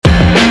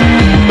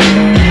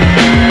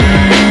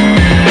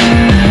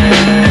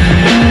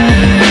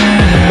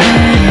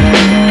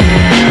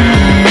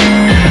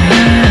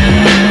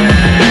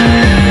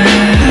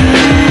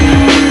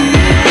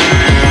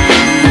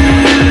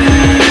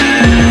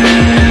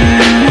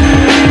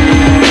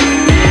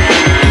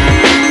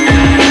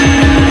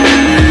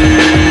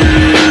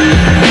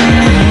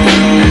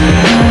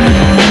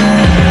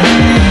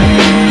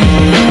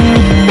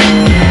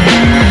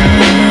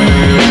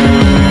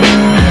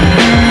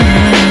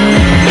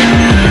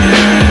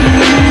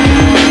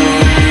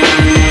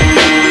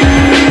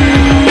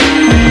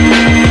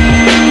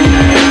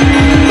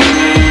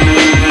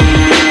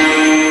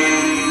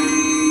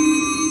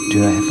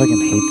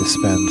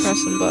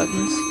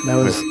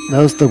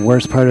was the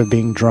worst part of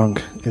being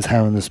drunk, is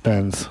having the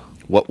spins.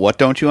 What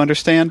don't you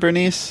understand,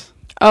 Bernice?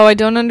 Oh, I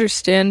don't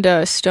understand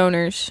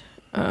stoners.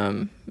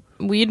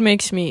 Weed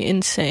makes me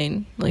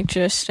insane. Like,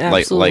 just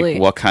absolutely.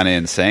 Like what kind of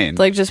insane?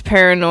 Like, just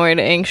paranoid,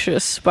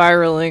 anxious,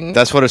 spiraling.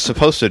 That's what it's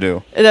supposed to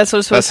do. That's what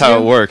it's supposed to do? That's how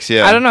it works,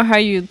 yeah. I don't know how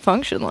you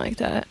function like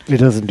that. It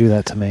doesn't do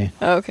that to me.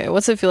 Okay,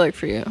 what's it feel like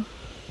for you?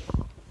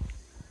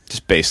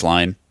 Just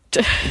baseline.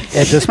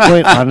 At this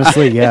point,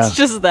 honestly, yeah. It's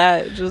just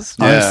that.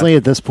 Honestly,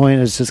 at this point,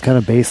 it's just kind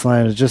of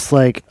baseline. It's just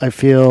like, I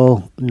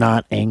feel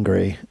not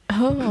angry.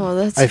 Oh,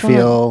 that's I fun.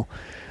 feel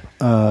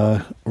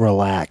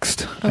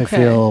relaxed. Okay. I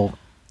feel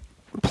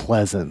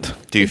pleasant.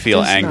 Do you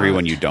feel does angry not.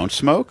 when you don't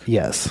smoke?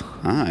 Yes.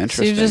 Ah,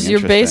 So interesting. your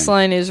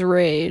baseline is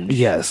rage.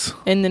 Yes.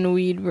 And then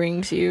weed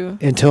brings you.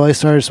 Until I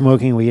started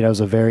smoking weed, I was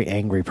a very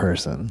angry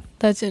person.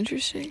 That's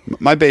interesting.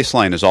 My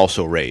baseline is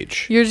also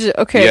rage. You're just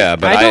okay. Yeah,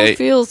 but I don't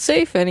feel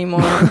safe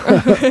anymore.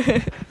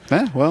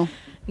 Well,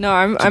 No,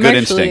 I'm good actually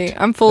instinct.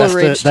 I'm full of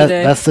rage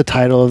today. That's the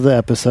title of the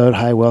episode.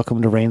 Hi,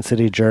 welcome to Rain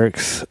City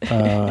Jerks.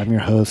 I'm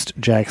your host,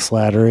 Jack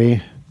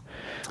Slattery.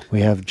 We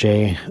have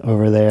Jay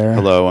over there.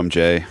 hello, I'm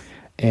Jay.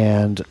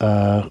 And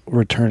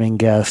returning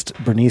guest,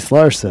 Bernice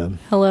Larson.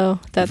 Hello.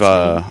 That's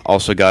We've me.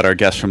 also got our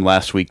guest from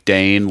last week,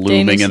 Dane,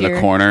 looming is in the here.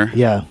 corner.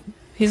 Yeah.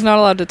 He's not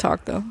allowed to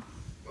talk though.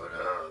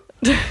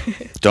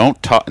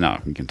 Don't talk.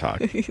 No, you can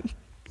talk.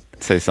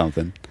 Say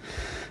something.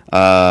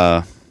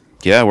 Yeah,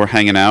 we're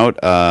hanging out.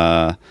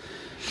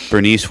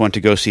 Bernice went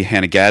to go see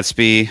Hannah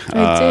Gadsby.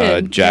 I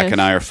did, Jack yes.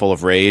 and I are full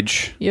of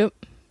rage. Yep.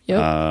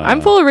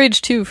 I'm full of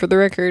rage too, for the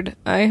record.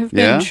 I have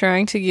been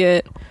trying to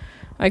get...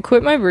 I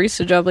quit my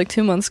barista job like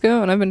 2 months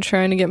ago, and I've been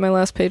trying to get my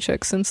last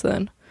paycheck since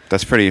then.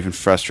 That's pretty even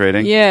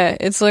frustrating. Yeah,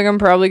 it's like I'm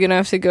probably going to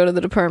have to go to the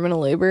Department of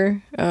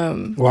Labor.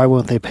 Why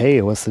won't they pay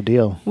you? What's the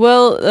deal?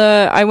 Well,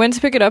 I went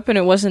to pick it up, and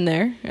it wasn't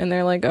there. And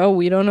they're like, oh,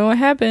 we don't know what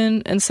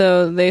happened. And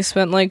so they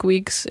spent like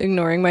weeks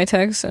ignoring my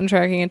texts and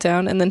tracking it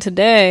down. And then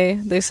today,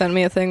 they sent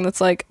me a thing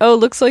that's like, oh,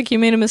 looks like you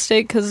made a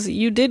mistake because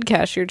you did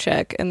cash your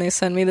check. And they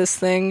sent me this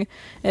thing,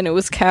 and it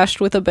was cashed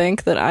with a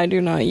bank that I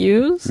do not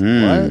use.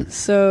 What?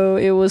 So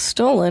it was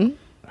stolen.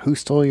 Who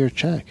stole your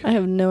check? I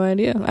have no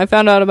idea. I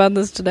found out about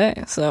this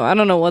today, so I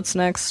don't know what's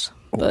next.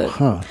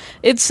 But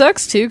it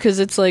sucks, too, because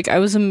it's like I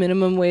was a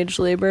minimum wage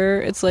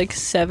laborer. It's like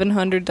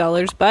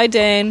 $700. Bye,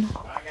 Dane.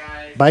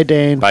 Bye,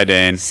 Dane. Bye,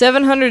 Dane.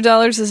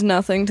 $700 is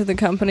nothing to the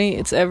company.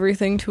 It's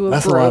everything to a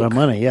That's a broke lot of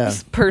money, yeah.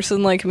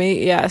 person like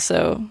me. Yeah,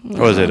 so... What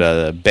was it,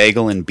 a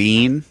bagel and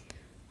bean?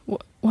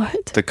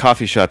 What? The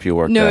coffee shop you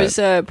worked No, at.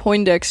 it's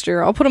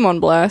Poindexter. I'll put him on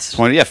blast.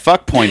 Yeah,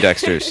 fuck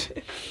Poindexter's.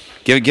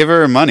 give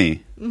her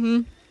money.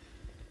 Mm-hmm.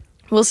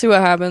 We'll see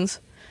what happens.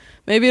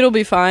 Maybe it'll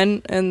be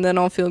fine, and then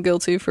I'll feel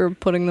guilty for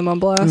putting them on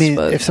blast. I mean,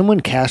 but if someone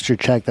cashed your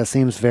check, that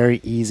seems very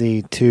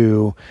easy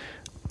to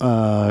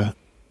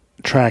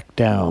track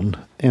down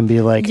and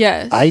be like,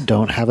 yes. I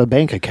don't have a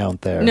bank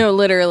account there. No,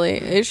 literally.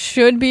 It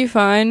should be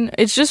fine.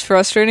 It's just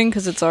frustrating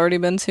because it's already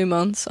been 2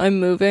 months. I'm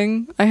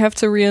moving. I have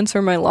to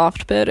re-enter my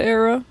loft bed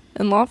era,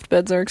 and loft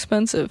beds are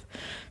expensive.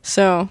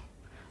 So...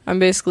 I'm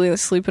basically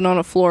sleeping on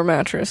a floor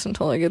mattress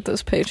until I get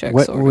this paycheck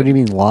sorted. What do you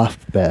mean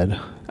loft bed?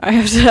 I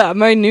have to.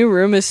 My new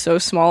room is so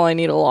small. I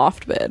need a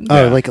loft bed.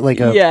 Oh,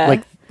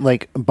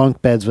 like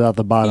bunk beds without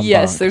the bottom.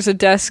 Yes, bunk. there's a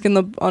desk in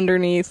the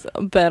underneath,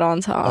 a bed on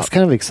top. That's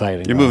kind of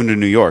exciting. You're moving to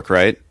New York,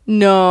 right?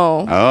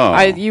 No.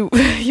 Oh.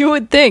 You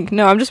would think.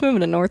 No, I'm just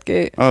moving to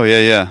Northgate. Oh,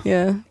 yeah.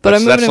 Yeah, but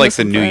That's I'm moving like with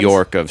the some New friends.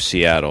 York of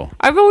Seattle.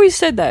 I've always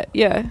said that.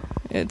 Yeah,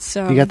 it's.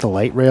 You got the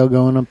light rail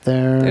going up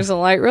there. There's a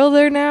light rail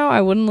there now.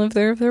 I wouldn't live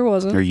there if there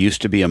wasn't. There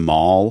used to be a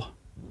mall.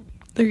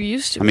 There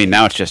used to be. I mean,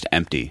 now it's just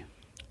empty.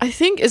 I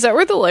think, is that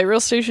where the light rail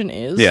station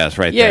is? Yeah, it's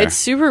right yeah, there. it's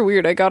super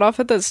weird. I got off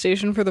at that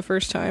station for the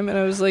first time, and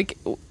I was like,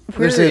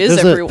 where is there's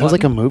everyone? There's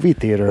like a movie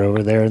theater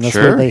over there, and that's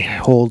Sure. where they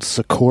hold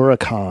Sakura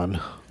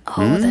Con.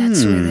 Oh,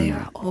 that's where they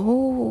are.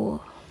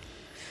 Oh.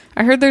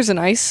 I heard there's an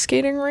ice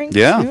skating rink,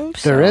 Yeah. too,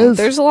 so There is.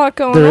 There's a lot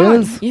going There on.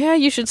 is. Yeah,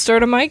 you should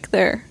start a mic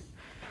there.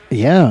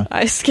 Yeah.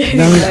 Ice skating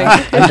No,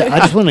 rink. I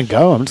just want to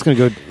go. I'm just going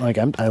to go. Like,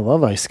 I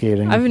love ice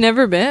skating. I've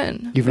never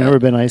been. You've never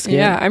been ice skating?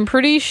 Yeah, I'm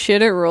pretty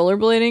shit at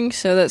rollerblading,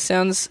 so that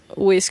sounds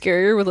way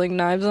scarier with like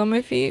knives on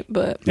my feet,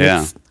 but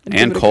Yeah. I'd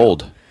give And it a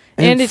cold.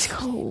 go. And it's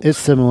cold. It's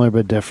similar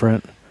but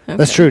different. Okay.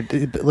 That's true.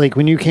 Like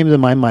when you came to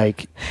my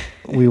mic,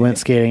 we went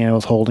skating and I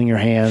was holding your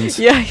hands.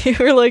 Yeah, you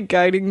were like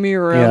guiding me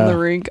around Yeah. the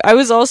rink. I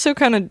was also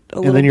kind of a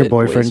little And then your bit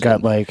boyfriend wasted.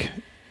 got like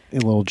a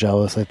little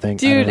jealous, I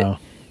think. Dude, I don't know.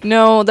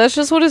 No, that's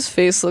just what his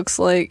face looks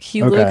like.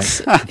 He Okay.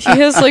 he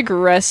has like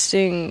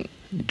resting,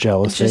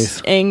 Jealous just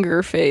face.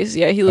 anger face.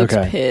 Yeah, he looks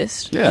Okay.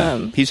 pissed. Yeah.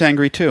 He's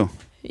angry too.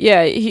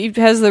 Yeah, he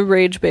has the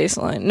rage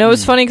baseline. No,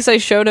 it's funny because I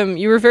showed him.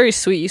 You were very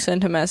sweet. You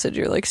sent a message.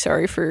 You're like,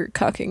 sorry for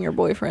cucking your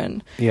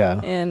boyfriend. Yeah.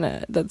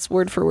 And that's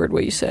word for word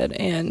what you said.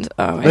 And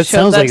I That showed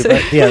sounds that like to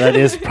that, yeah, that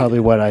is probably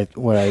what I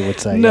would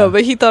say. No, yeah.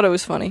 but he thought it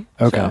was funny.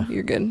 Okay. So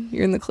you're good.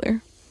 You're in the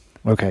clear.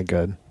 Okay,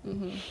 good.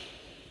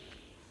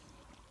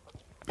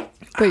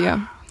 But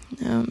yeah,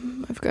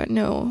 I've got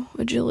no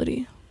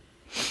agility.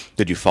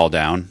 Did you fall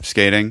down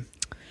skating?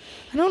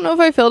 I don't know if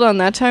I fell down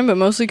that time, but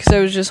mostly because I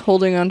was just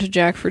holding on to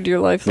Jack for dear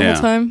life the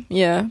whole time.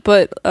 Yeah,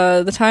 but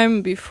the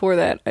time before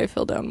that, I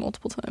fell down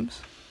multiple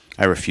times.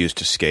 I refuse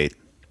to skate.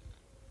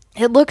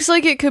 It looks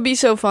like it could be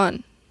so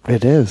fun.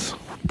 It is.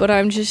 But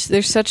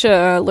there's such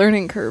a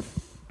learning curve.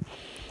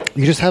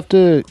 You just have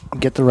to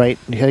get you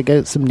gotta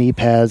get some knee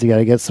pads, you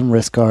gotta get some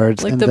wrist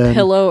guards. Like and the then,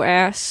 pillow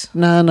ass.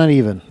 No, not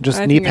even. Just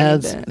I knee think I need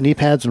pads, that. knee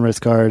pads and wrist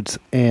guards,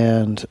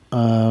 and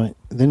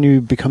then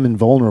you become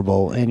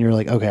invulnerable, and you're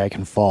like, okay, I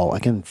can fall, I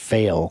can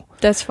fail.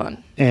 That's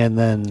fun. And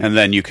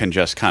then You can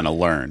just kind of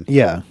learn.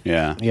 Yeah.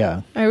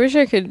 Yeah. I wish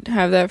I could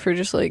have that for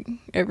just like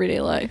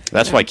everyday life.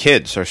 That's why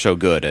kids are so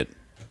good at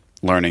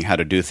learning how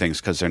to do things,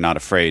 because they're not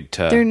afraid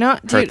to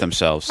hurt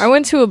themselves. I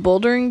went to a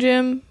bouldering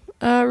gym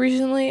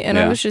recently, and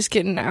Yeah. I was just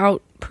getting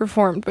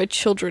outperformed by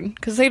children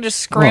because they just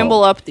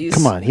scramble up these.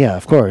 Come on, yeah,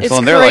 of course. It's Well,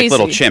 and they're like crazy.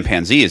 little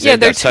chimpanzees. Yeah,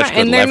 They've got such good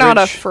and they're not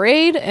leverage.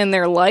 afraid, and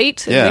they're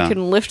light, and Yeah. they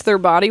can lift their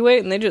body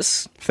weight, and they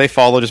just If they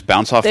fall, they'll just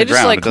bounce off the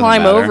ground. like It doesn't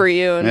climb matter. over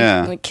you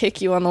and like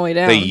kick you on the way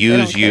down. They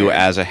use don't you care.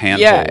 as a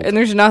handhold. Yeah, and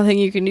there's nothing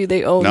you can do.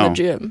 They own the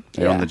gym.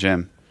 They own the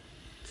gym.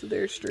 So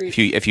they're street.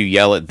 If you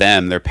yell at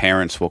them, their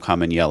parents will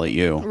come and yell at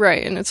you.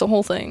 Right, and it's a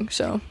whole thing.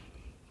 So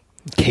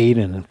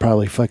Caden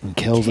probably fucking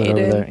kills it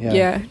over there.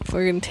 yeah,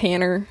 fucking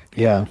Tanner.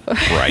 Yeah.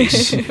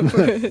 Bryce.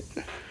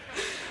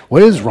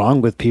 What is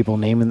wrong with people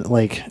naming,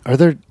 like, are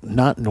there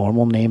not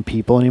normal name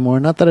people anymore?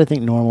 Not that I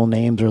think normal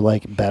names are,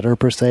 like, better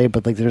per se,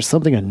 but, like, there's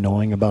something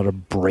annoying about a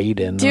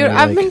Braden. Dude, or,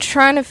 I've like, been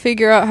trying to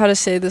figure out how to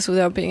say this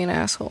without being an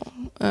asshole.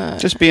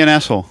 Just be an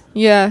asshole.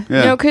 Yeah.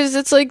 Yeah. No, because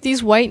it's like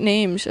these white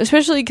names,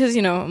 especially because,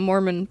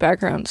 Mormon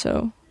background,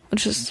 so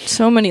it's just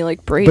so many,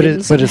 like,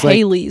 Bradens and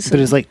Haleys.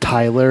 But is, like,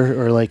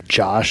 Tyler or, like,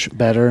 Josh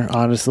better,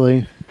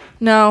 honestly?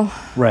 No.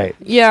 Right.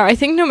 Yeah, I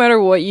think no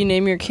matter what you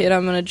name your kid,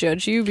 I'm going to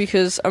judge you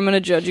because I'm going to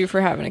judge you for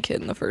having a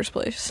kid in the first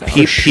place. So.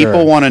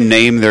 People want to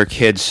name their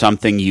kids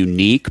something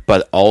unique,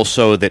 but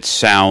also that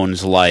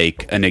sounds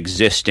like an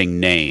existing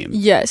name.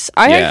 Yes.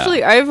 I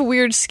have a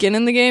weird skin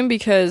in the game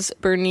because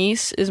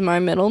Bernice is my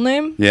middle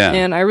name. Yeah.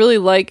 And I really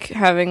like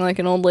having, like,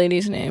 an old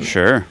lady's name.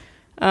 Sure.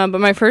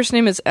 But my first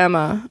name is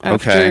Emma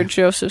after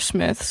Joseph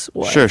Smith's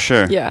wife.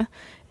 Sure. Yeah.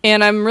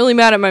 And I'm really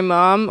mad at my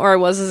mom, or I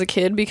was as a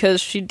kid,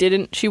 because she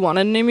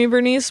wanted to name me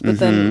Bernice, but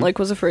then, like,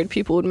 was afraid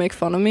people would make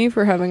fun of me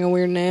for having a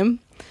weird name.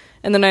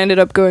 And then I ended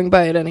up going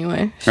by it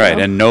anyway. So. Right,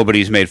 and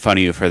nobody's made fun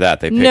of you for that.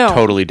 They pick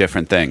totally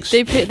different things.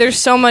 There's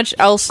so much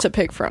else to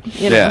pick from,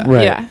 you know? Yeah.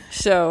 Right. Yeah,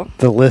 so...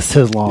 The list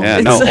is long. Yeah,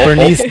 no,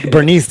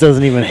 Bernice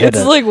doesn't even hit it's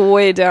it. like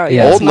way down.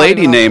 Yeah. Yeah, Old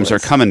lady names are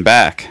coming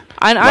back.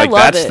 I like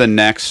love that's it. the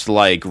next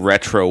like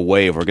retro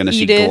wave. We're gonna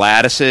see Edith,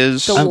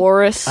 Gladys's,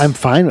 Dolores. I'm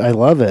fine. I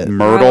love it.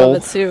 Myrtle. I love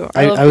it too.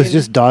 I was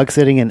just dog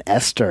sitting in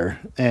Esther,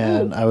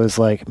 and I was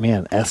like,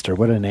 man, Esther,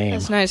 what a name.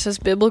 That's nice. That's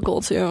biblical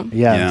too.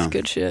 Yeah. That's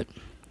good shit.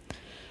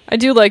 I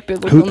do like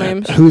biblical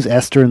names. Who's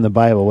Esther in the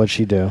Bible? What'd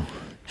she do?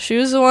 She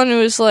was the one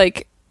who was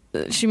like,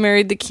 she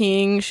married the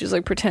king. She's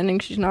like pretending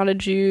she's not a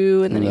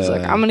Jew, and then he's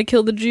like, I'm gonna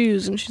kill the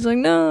Jews, and she's like,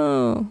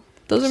 no,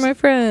 those are my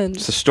friends.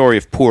 It's the story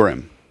of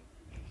Purim,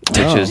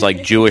 which is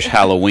like Jewish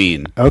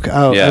Halloween. Okay.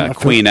 Oh, yeah,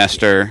 Queen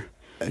Esther.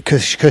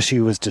 Because she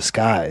was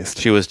disguised.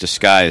 She was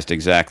disguised,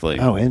 exactly.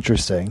 Oh,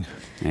 interesting.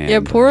 And, Yeah,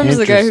 Purim's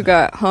the guy who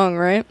got hung,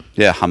 right?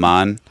 Yeah,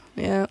 Haman.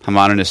 Yeah.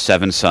 Haman and his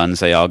 7 sons,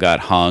 they all got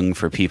hung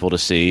for people to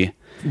see.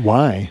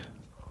 Why?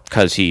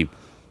 Because he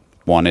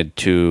wanted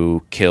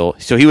to kill...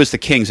 So he was the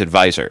king's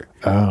advisor.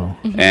 Oh.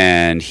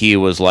 And he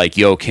was like,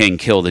 yo, king,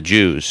 kill the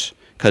Jews.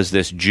 Because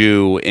this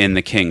Jew in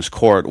the king's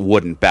court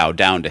wouldn't bow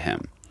down to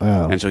him.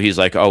 Oh. And so he's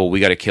like, oh, well, we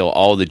got to kill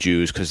all the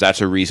Jews because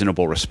that's a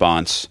reasonable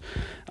response.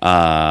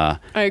 I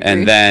agree.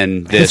 And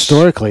then this...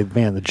 Historically,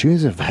 man, the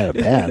Jews have had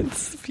it bad.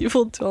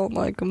 People don't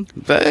like them.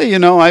 But, you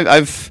know,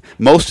 I've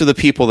most of the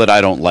people that I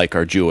don't like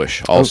are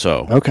Jewish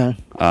also. Okay.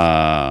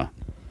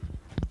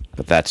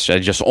 But I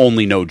just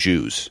only know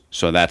Jews.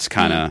 So that's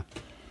kind of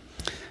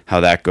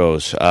how that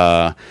goes.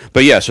 But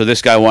yeah, so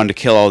this guy wanted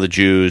to kill all the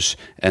Jews.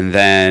 And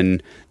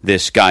then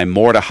this guy,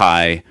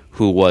 Mordecai,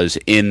 who was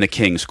in the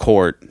king's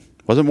court...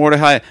 Was it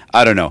Mordecai?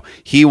 I don't know.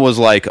 He was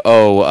like,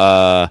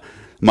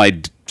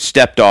 my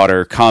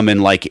stepdaughter, come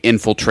and like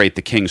infiltrate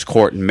the king's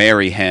court and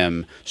marry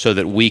him so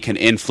that we can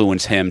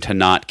influence him to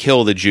not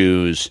kill the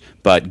Jews,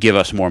 but give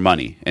us more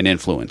money and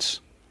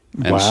influence.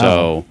 And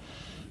so,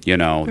 you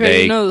know,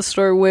 You know the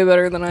story way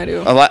better than I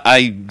do.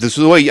 This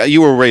is the way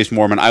you were raised,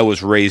 Mormon. I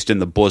was raised in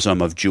the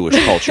bosom of Jewish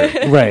culture.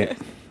 Right.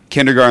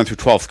 Kindergarten through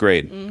 12th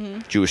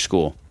grade, Jewish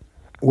school.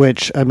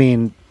 Which, I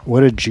mean...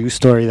 What a Jew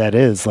story that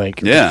is.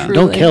 Like, yeah.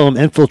 Don't kill him,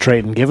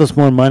 infiltrate, and give us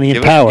more money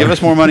and power. Give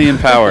us more money and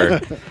power.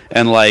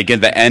 And, like,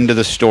 at the end of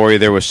the story,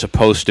 there was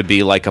supposed to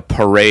be, like, a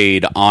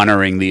parade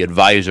honoring the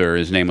advisor.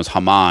 His name was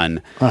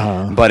Haman.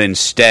 But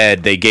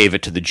instead, they gave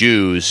it to the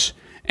Jews,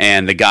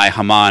 and the guy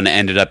Haman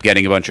ended up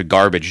getting a bunch of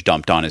garbage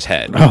dumped on his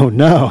head. Oh,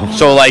 no.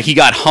 So, like, he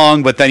got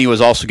hung, but then he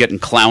was also getting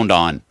clowned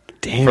on.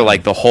 Damn. For,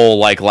 like, the whole,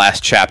 like,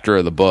 last chapter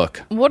of the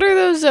book. What are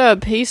those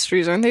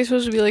pastries? Aren't they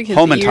supposed to be like his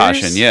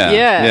Homentashen, ears? yeah.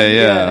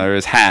 Yeah. Or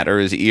his hat or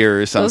his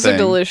ear or something. Those are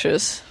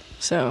delicious.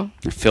 So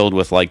They're filled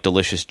with like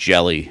delicious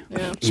jelly.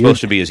 yeah. It's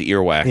supposed to be his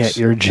earwax.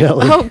 Yeah, ear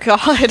jelly. Oh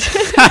God.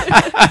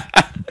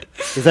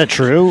 Is that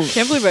true?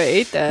 Can't believe I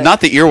ate that.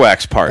 Not the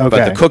earwax part, but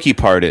Okay. the cookie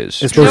part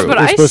is. It's true. no, but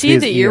It's I supposed to be see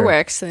his the ear.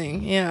 earwax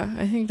thing. Yeah,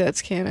 I think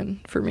that's canon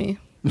for me.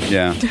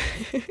 Yeah.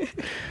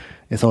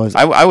 It's always.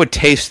 I would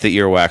taste the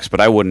earwax,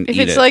 but I wouldn't If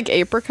eat it's it. like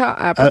apricot,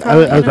 I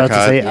was about to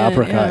say Yeah,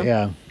 apricot.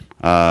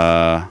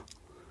 Yeah.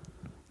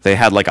 They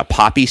had like a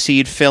poppy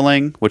seed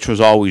filling, which was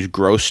always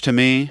gross to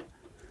me,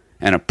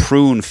 and a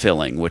prune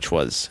filling, which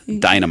was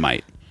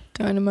dynamite.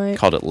 Dynamite.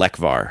 Called it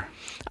lekvar.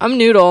 I'm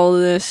new to all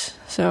of this,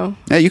 so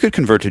Yeah, you could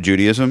convert to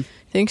Judaism.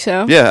 think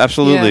so. Yeah,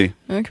 absolutely. Yeah,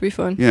 that could be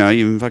fun. You know,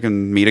 you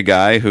fucking meet a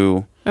guy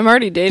who... I'm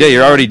already dating. Yeah,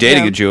 you're already one.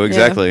 dating Yeah. a Jew, Yeah.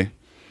 exactly.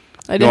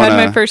 I You did had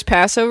wanna- my first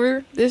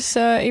Passover this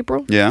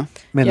April. Yeah.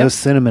 Man, Yep. those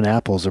cinnamon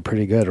apples are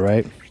pretty good,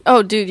 right?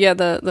 Oh, dude, yeah,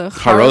 the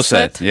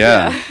Haroset,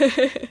 yeah.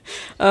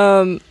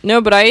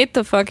 No, but I ate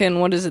the fucking,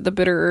 what is it, the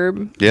bitter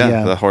herb? Yeah,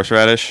 Yeah. the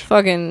horseradish.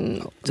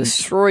 Fucking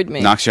destroyed me.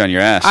 Knocks you on your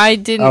ass. I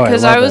didn't, Oh, I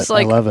because love I was it. I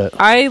like, love it.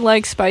 I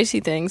like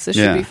spicy things. This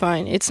Yeah. should be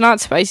fine. It's not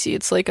spicy.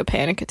 It's like a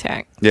panic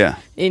attack Yeah.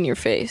 in your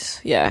face.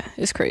 Yeah,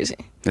 it's crazy.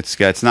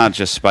 It's not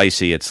just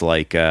spicy, it's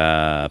like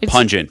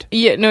pungent.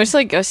 Yeah, no, it's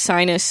like a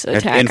sinus It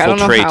attack. I don't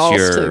know infiltrates how else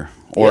your to,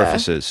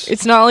 orifices. Yeah.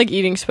 It's not like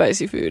eating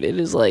spicy food. It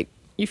is like,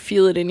 you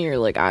feel it in your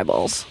like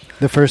eyeballs.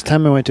 The first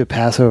time I went to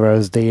Passover, I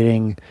was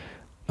dating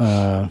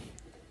a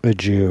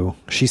Jew.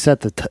 She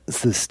set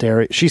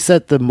she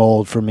set the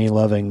mold for me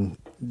loving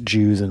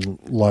Jews and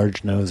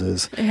large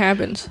noses. It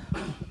happens.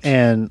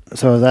 And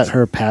so I was at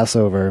her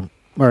Passover,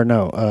 or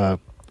no,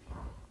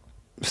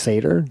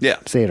 Seder? Yeah.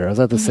 Seder. I was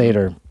at the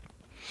Seder.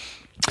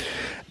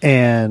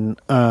 And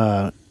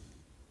her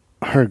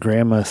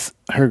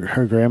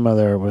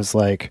grandmother was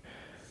like,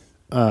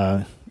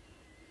 are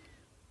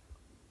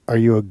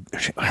you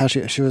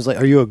she was like,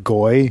 are you a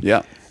goy?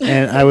 Yeah.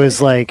 And I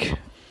was like,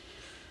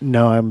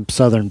 no, I'm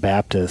Southern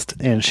Baptist.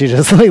 And she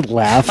just like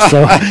laughed.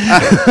 So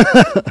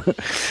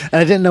and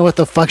I didn't know what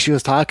the fuck she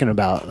was talking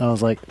about. And I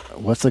was like,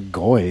 what's a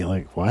goy?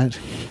 Like, what?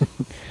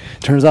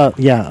 Turns out,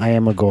 yeah, I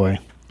am a goy.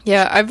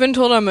 Yeah, I've been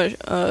told I'm a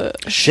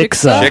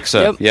Shiksa.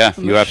 Shiksa. Yep, Yeah,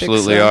 I'm you a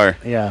absolutely shiksa. are.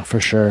 Yeah, for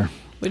sure.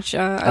 Which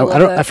I love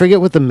don't. that. I forget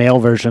what the male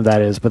version of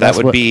that is, but That that's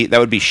would what. be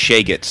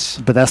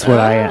shagets. But that's what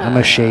I am. I'm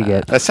a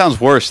shaget. That sounds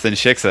worse than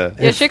shiksa.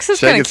 Yeah, Shiksa's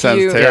kind of sounds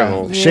cute.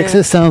 terrible. Yeah.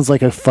 Shiksa sounds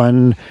like a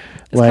fun,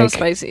 It's kind like of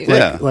spicy.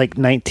 Yeah. like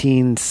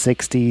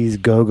 1960s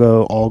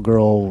go-go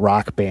all-girl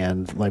rock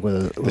band, like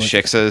with The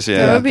shiksas, That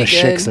yeah. would be the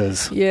good.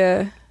 Shiksas.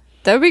 Yeah.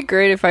 That would be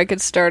great if I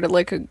could start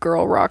like a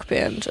girl rock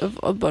band of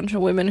a bunch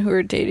of women who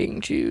are dating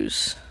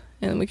Jews,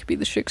 and we could be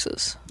the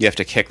Shiksas. You have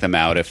to kick them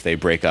out if they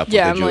break up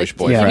Yeah, with a I'm Jewish like,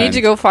 boyfriend. you need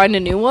to go find a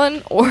new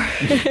one, or,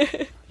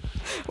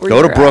 or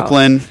Go to you're out.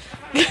 Brooklyn.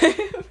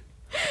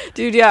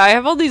 Dude. Yeah, I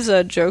have all these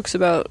jokes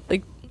about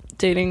like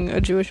dating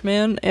a Jewish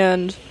man,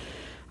 and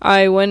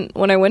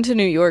when I went to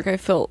New York, I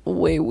felt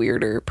way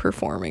weirder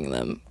performing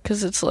them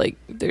because it's like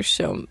there's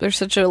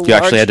such a large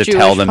actually had to Jewish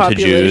tell them to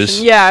population.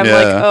 Jews? Yeah, I'm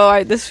like, Yeah.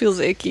 oh, this feels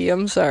icky.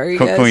 I'm sorry,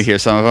 guys. Can we hear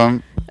some of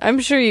them? I'm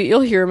sure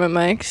you'll hear them at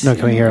Mike's. No,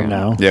 can we hear him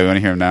now? Yeah, we want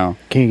to hear them now.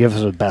 Can you give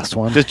us the best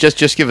one?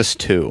 Just give us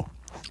two.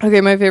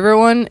 Okay, my favorite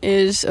one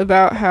is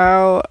about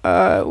how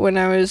when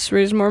I was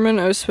raised Mormon,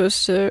 I was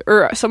supposed to,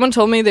 or someone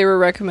told me they were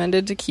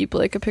recommended to keep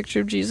like a picture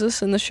of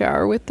Jesus in the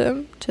shower with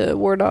them to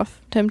ward off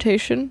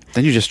temptation.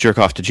 Then you just jerk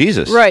off to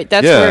Jesus. Right,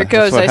 that's Yeah, where it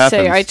goes. that's I what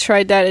say, I happens.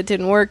 tried that, it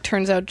didn't work.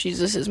 Turns out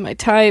Jesus is my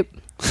type.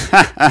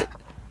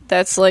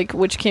 That's like,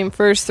 which came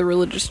first, the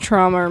religious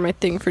trauma or my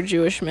thing for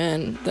Jewish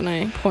men? Then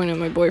I point at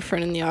my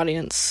boyfriend in the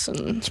audience,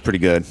 and It's pretty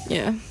good.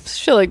 yeah,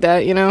 shit like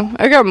that, you know?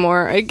 I got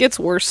more. It gets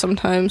worse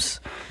sometimes.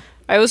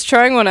 I was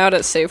trying one out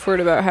at Safe Word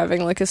about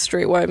having like a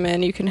straight white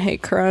man you can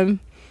hate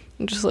crime.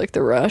 And just like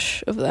the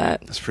rush of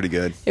that. That's pretty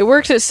good. It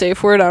works at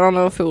Safe Word. I don't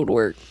know if it would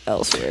work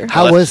elsewhere.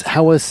 How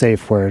was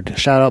Safe Word?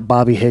 Shout out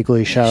Bobby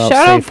Higley. Shout out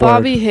Shout out Safe Word.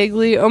 Bobby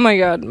Higley. Oh my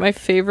god, my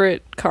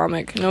favorite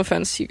comic. No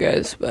offense to you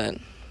guys, but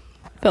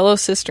fellow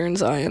sister in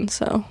Zion,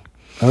 so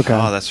Okay.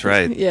 Oh, that's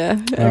right. yeah,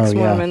 Oh, yeah.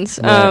 ex-Mormons.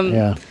 Right,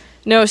 yeah.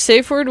 No,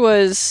 Safe Word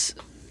was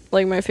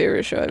like my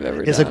favorite show I've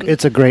ever done.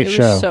 It's a great It was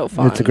show. so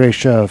fun. It's a great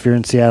show. If you're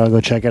in Seattle, go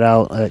check it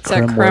out at It's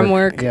at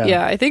Kremwork. Yeah.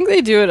 Yeah, I think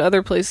they do it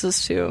other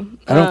places too.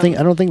 I don't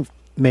think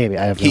maybe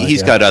I have no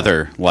He's idea. got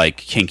other like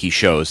kinky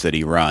shows that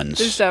he runs.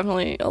 There's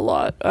definitely a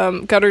lot.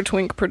 Gutter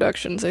Twink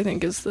Productions, I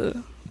think, is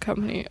the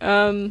company.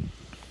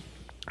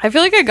 I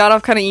feel like I got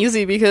off kind of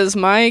easy because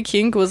my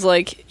kink was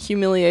like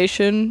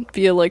humiliation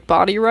via like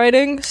body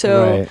writing.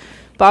 So Right.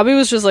 Bobby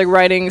was just like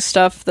writing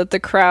stuff that the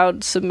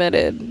crowd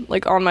submitted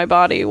like on my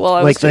body while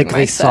I was like doing my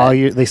they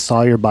set.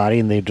 saw your body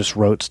and they just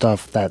wrote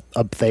stuff that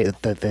they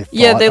thought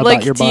Yeah, they about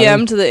like your body.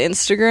 DM'd the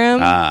Instagram.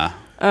 Ah,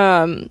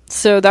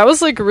 So that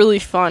was like really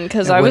fun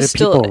because And I what was did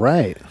still people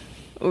write?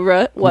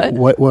 What?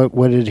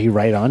 What did he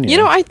write on you? You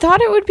know, I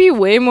thought it would be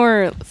way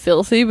more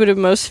filthy, but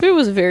most of it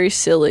was very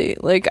silly.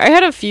 Like, I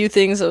had a few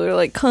things that were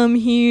like, come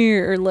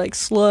here, or like,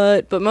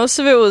 slut, but most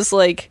of it was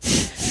like,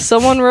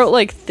 someone wrote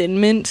like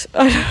Thin Mint.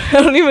 I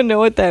don't even know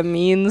what that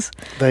means.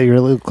 That you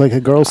look like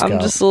a Girl Scout. I'm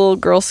just a little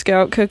Girl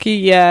Scout cookie,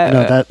 yeah.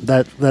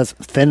 No, that's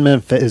Thin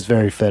Mint is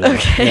very fitting.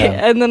 Okay,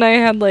 yeah. And then I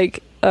had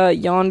like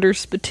Yonder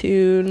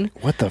Spittoon.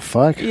 What the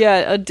fuck?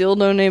 Yeah, a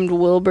dildo named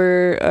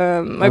Wilbur.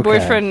 My Okay.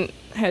 boyfriend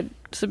had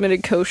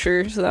submitted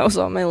kosher, so that was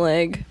on my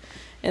leg.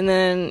 And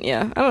then,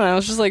 yeah, I don't know, it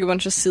was just like a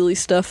bunch of silly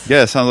stuff.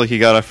 Yeah, it sounds like you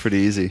got off pretty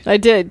easy. I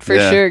did, for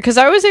sure. Because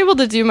I was able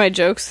to do my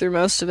jokes through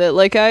most of it.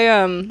 Like,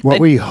 What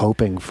were you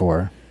hoping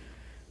for?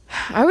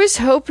 I was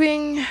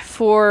hoping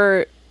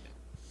for...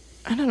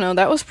 I don't know,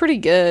 that was pretty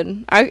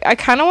good. I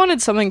kind of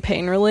wanted something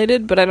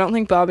pain-related, but I don't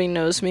think Bobby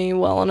knows me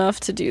well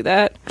enough to do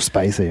that.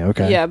 Spicy,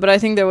 okay. Yeah, but I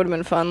think that would have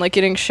been fun, like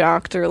getting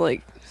shocked or,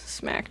 like,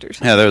 smacked or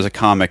something. Yeah, there was a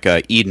comic,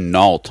 Eden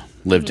Nault,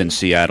 lived in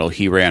Seattle.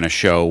 He ran a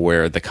show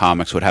where the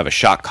comics would have a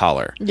shock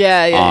collar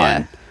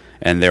on.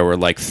 And there were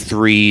like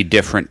 3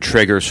 different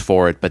triggers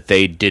for it, but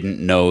they didn't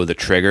know the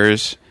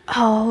triggers.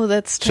 Oh,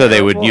 that's terrible. So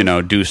they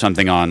would, do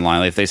something online.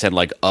 Like if they said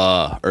like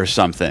or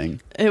something,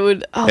 it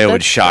would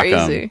shock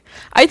crazy. them.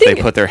 I think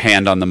they put their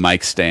hand on the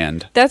mic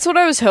stand. That's what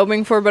I was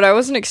hoping for, but I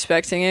wasn't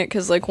expecting it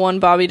because, like, 1,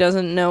 Bobby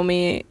doesn't know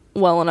me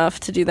well enough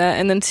to do that,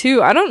 and then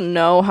 2, I don't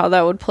know how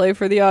that would play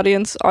for the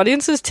audience.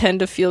 Audiences tend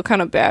to feel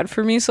kind of bad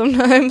for me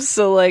sometimes,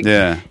 so like,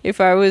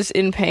 if I was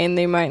in pain,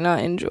 they might not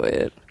enjoy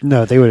it.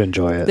 No, they would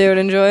enjoy it. They would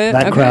enjoy it.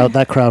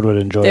 That crowd would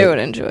enjoy it. They would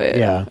enjoy it.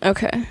 Yeah.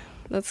 Okay.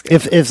 That's good.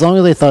 If as long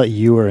as they thought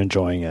you were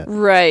enjoying it.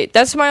 Right.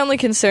 That's my only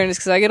concern is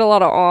because I get a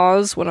lot of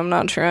awes when I'm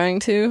not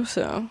trying to,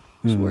 so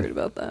I was worried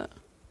about that.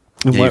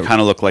 Yeah, you kind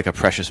of look like a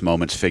Precious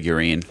Moments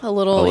figurine. A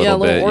little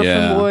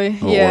orphan boy.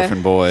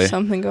 Orphan boy.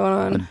 Something going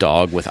on. A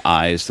dog with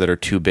eyes that are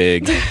too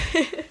big.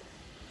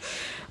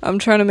 I'm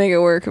trying to make it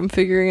work. I'm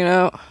figuring it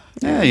out.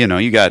 Yeah,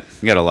 you got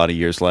a lot of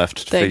years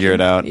left to figure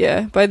it out.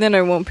 Yeah, by then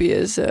I won't be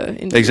as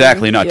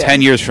exactly. No,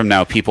 10 years from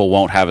now, people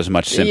won't have as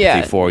much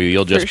sympathy for you.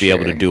 You'll just be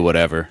able to do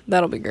whatever.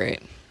 That'll be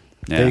great.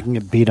 Yeah. They can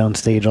get beat on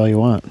stage all you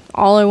want.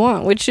 All I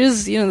want, which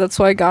is, that's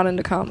why I got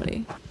into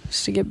comedy.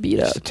 Just to get beat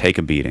up. Just to take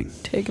a beating.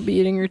 Take a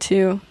beating or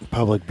 2.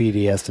 Public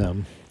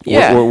BDSM.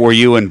 Yeah. Were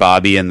you and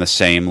Bobby in the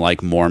same,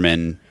 like,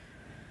 Mormon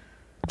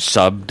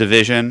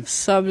subdivision?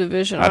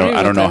 Subdivision.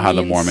 I don't know how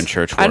the Mormon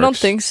church works. I don't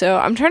think so.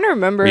 I'm trying to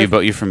remember.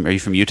 Are you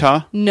from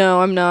Utah?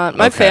 No, I'm not.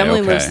 My family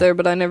lives there,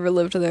 but I never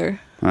lived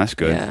there. Oh, that's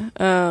good.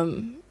 Yeah.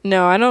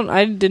 No,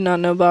 I did not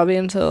know Bobby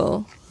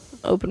until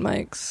open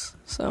mics.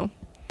 So,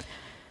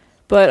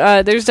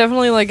 but there's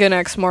definitely like an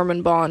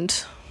ex-Mormon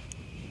bond.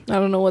 I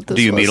don't know what this.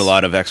 Do you meet a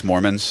lot of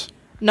ex-Mormons?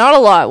 Not a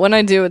lot. When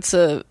I do, it's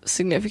a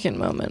significant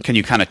moment. Can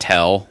you kind of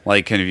tell?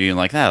 Like, can you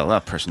like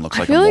that person looks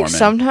like a Mormon? I feel like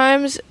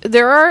sometimes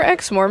there are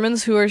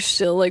ex-Mormons who are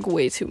still like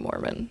way too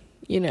Mormon.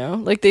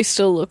 Like they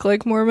still look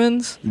like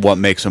Mormons. What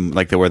makes them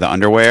like they wear the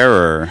underwear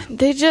or?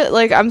 They just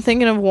like I'm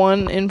thinking of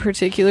one in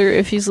particular.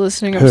 If he's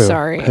listening, I'm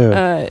sorry.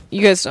 Who?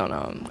 You guys don't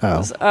know him.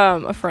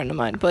 Oh. A friend of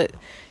mine, but.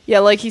 Yeah,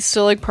 like he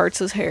still like parts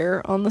his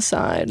hair on the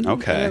side.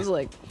 Okay. And is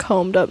like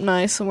combed up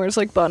nice and wears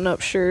like button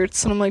up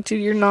shirts. And I'm like,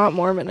 dude, you're not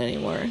Mormon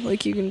anymore.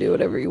 Like you can do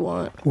whatever you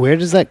want. Where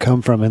does that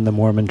come from in the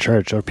Mormon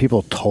church? Are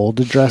people told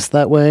to dress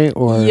that way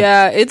or?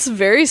 Yeah, it's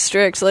very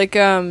strict. Like,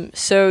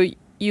 so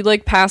you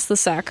like pass the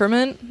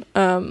sacrament.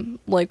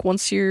 Like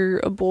once you're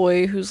a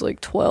boy who's like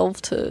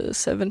 12 to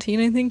 17,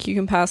 I think you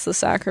can pass the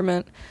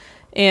sacrament.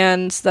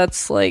 And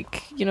that's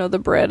like, the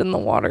bread and the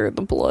water,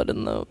 the blood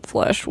and the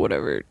flesh,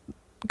 whatever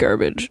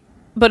garbage.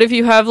 But if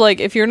you have, like,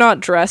 if you're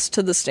not dressed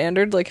to the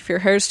standard, like, if your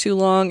hair's too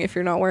long, if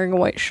you're not wearing a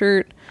white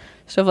shirt,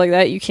 stuff like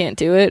that, you can't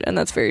do it, and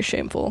that's very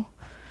shameful.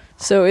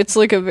 So it's,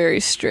 like, a very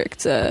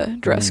strict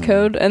dress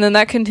code. And then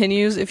that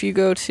continues if you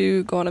go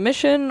on a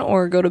mission,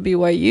 or go to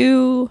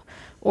BYU,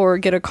 or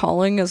get a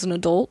calling as an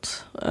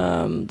adult.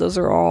 Those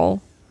are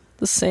all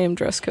the same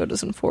dress code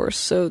is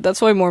enforced. So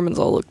that's why Mormons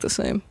all look the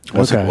same.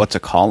 What's a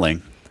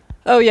calling?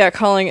 Oh, yeah,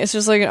 calling. It's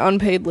just like an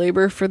unpaid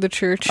labor for the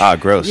church. Ah,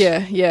 gross.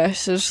 Yeah.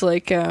 So it's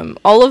like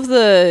all of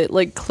the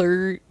like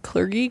clergy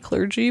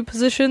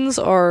positions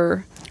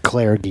are...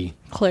 Clergy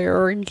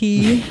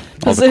positions.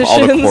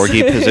 all the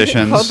corgi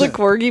positions. All the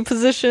corgi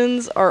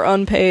positions are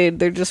unpaid.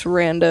 They're just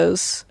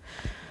randos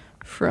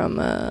from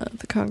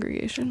the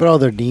congregation. But all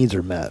their needs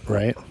are met,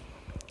 right?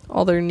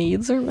 All their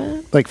needs are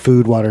met? Like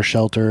food, water,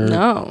 shelter.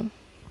 No.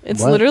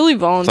 It's literally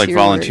volunteer. It's like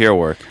volunteer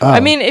work. Oh.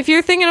 I mean, if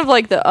you're thinking of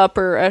like the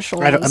upper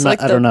echelons, I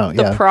don't know.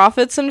 The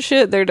prophets and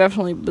shit, they're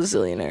definitely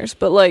bazillionaires.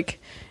 But like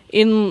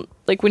when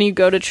you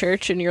go to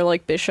church and you're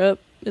like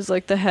bishop is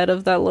like the head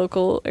of that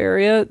local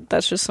area,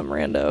 that's just some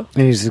rando.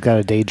 And he's just got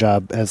a day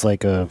job as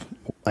like a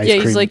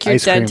he's like your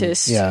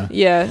dentist.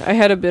 Yeah. I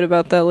had a bit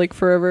about that like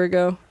forever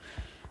ago.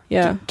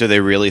 Yeah. Do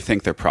they really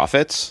think they're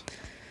prophets?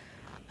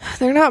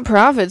 They're not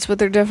prophets, but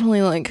they're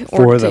definitely like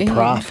for the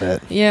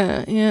prophet.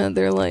 Yeah.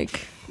 They're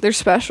like. They're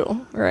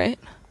special, right?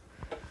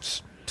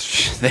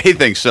 They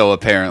think so,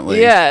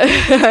 apparently. Yeah,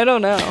 I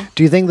don't know.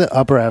 Do you think the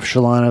upper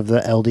echelon of the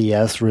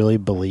LDS really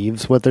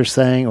believes what they're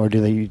saying, or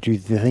do you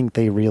think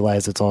they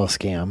realize it's all a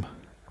scam?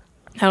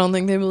 I don't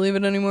think they believe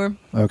it anymore.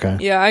 Okay.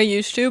 Yeah, I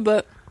used to,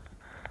 but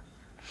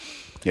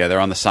Yeah, they're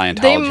on the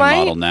Scientology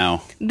model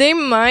now. they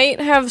might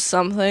have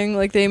something,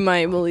 like they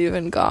might believe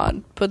in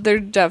God, but they're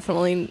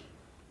definitely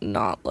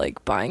not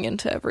like buying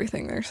into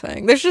everything they're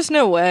saying. There's just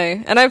no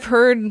way. And I've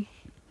heard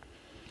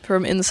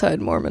from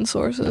inside Mormon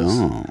sources,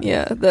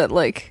 that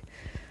like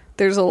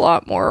there's a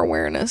lot more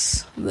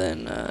awareness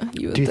than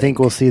you would Do you think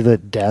we'll see the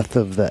death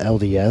of the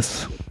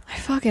LDS? I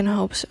fucking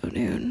hope so,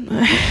 dude. No,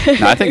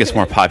 I think it's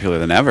more popular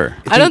than ever.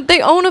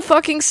 They own a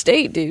fucking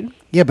state, dude.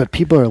 Yeah, but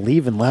people are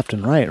leaving left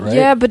and right?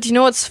 Yeah, but you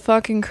know what's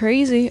fucking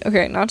crazy?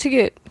 Okay, not to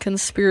get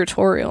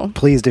conspiratorial.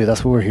 Please do.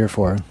 That's what we're here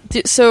for.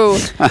 So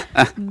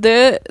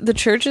the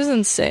church is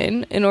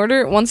insane.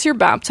 Once you're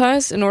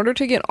baptized, in order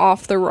to get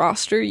off the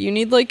roster, you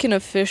need like an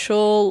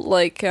official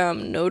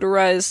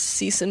notarized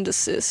cease and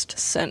desist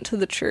sent to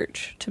the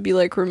church to be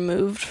like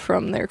removed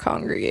from their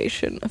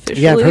congregation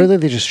officially. Yeah, I've heard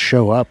that they just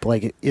show up.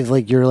 Like it's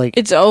like you're like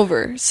it's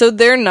over. So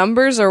their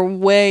numbers are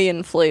way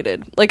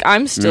inflated. Like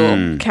I'm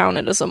still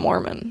counted as a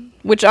Mormon.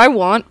 Which I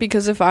want,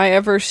 because if I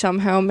ever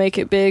somehow make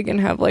it big and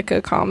have like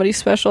a comedy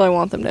special, I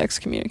want them to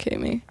excommunicate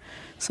me.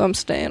 So I'm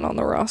staying on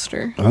the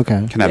roster.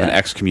 Okay. Can have an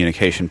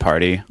excommunication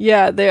party.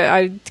 Yeah,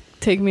 I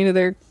take me to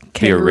their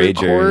kangaroo rager,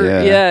 court.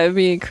 yeah. It'd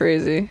be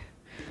crazy.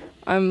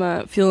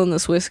 I'm feeling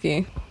this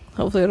whiskey.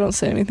 Hopefully I don't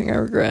say anything I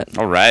regret.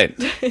 All right.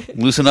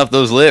 Loosen up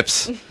those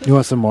lips. You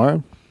want some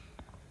more?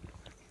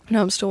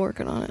 No, I'm still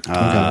working on it.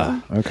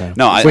 Okay.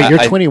 No, Wait, you're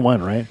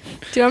 21, right?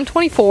 Dude, I'm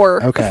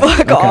 24. Okay.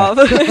 Fuck off.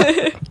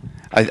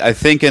 I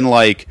think in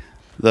like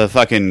the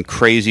fucking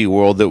crazy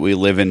world that we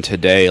live in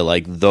today,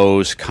 like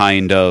those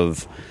kind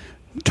of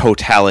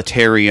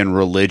totalitarian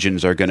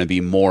religions are going to be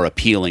more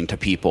appealing to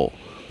people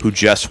who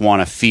just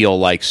want to feel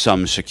like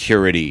some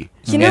security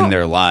in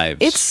their lives.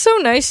 It's so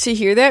nice to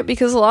hear that,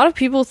 because a lot of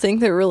people think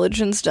that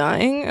religion's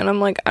dying, and I'm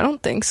like, I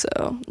don't think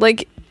so.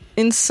 Like,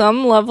 in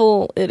some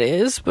level it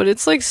is, but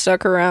it's like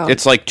stuck around.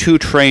 It's like two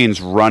trains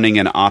running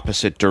in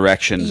opposite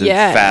directions as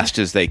fast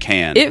as they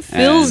can. It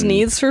fills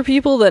needs for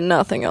people that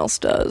nothing else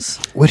does.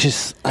 Which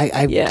is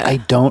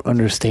I don't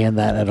understand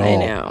that at all.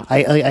 I know.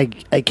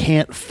 I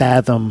can't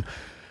fathom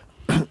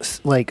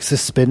like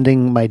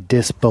suspending my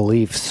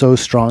disbelief so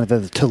strong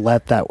that to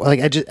let that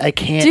I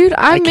can't. Dude,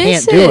 I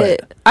miss can't do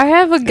it. I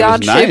have a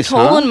God-shaped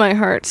hole in my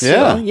heart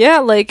still. Yeah,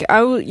 like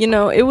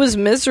it was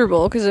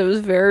miserable because it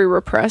was very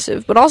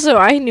repressive, but also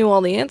I knew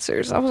all the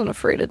answers. I wasn't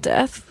afraid of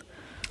death.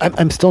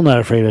 I'm still not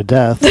afraid of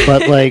death,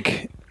 but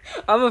like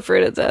I'm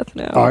afraid of death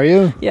now. Are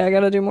you? Yeah, I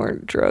gotta do more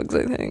drugs,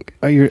 I think.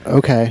 Are you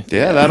okay?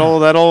 Yeah,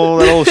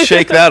 that'll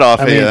shake that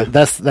off.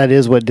 That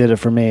is what did it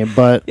for me.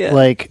 But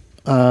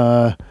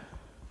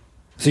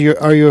so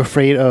are you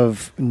afraid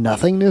of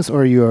nothingness,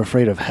 or are you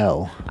afraid of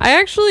hell?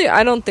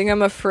 I don't think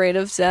I'm afraid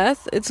of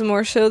death. It's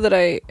more so that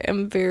I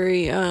am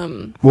very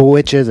Well,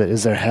 which is it?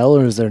 Is there hell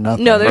or is there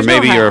nothing? No, there's or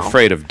maybe no you're hell.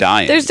 afraid of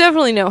dying. There's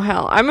definitely no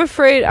hell.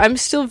 I'm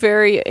still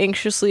very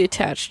anxiously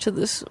attached to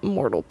this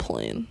mortal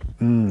plane.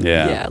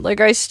 Yeah,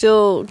 like I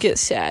still get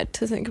sad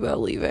to think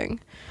about leaving.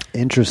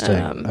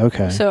 Interesting.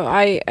 Okay. So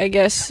I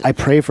guess I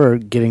pray for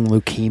getting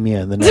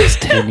leukemia in the next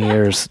 10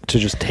 years to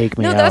just take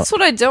me out. No, that's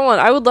what I don't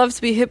want. I would love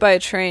to be hit by a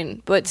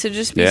train, but to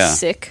just be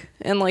sick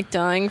and like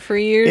dying for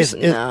years.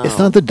 It's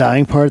not the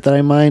dying part that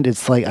I mind.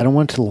 It's like I don't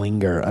want to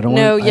linger. I don't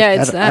want.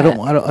 It's that.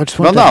 I just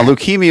want.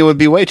 Leukemia would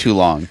be way too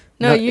long.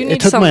 No, you need.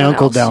 It took my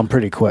uncle else. down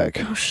pretty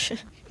quick. Oh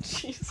shit!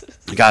 Jesus.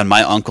 God,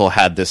 my uncle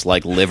had this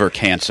like liver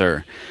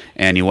cancer,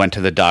 and he went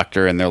to the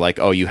doctor, and they're like,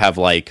 "Oh, you have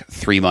like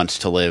 3 months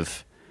to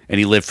live." And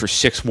he lived for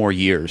 6 more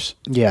years.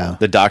 Yeah.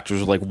 The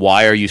doctors were like,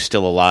 "Why are you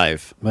still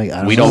alive? We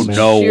don't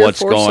know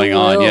what's going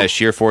on." Yeah,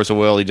 sheer force of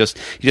will. He just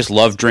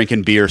loved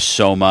drinking beer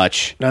so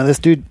much. Now this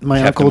dude,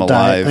 my uncle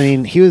died. I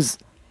mean, he was.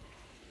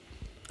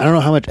 I don't know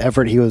how much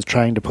effort he was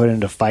trying to put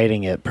into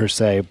fighting it per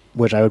se,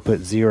 which I would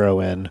put 0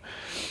 in.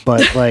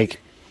 But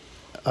like,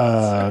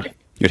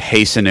 you'd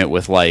hasten it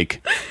with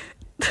like.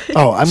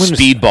 Oh, I'm gonna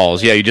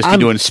speedballs. Yeah, you just be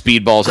doing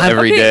speedballs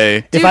every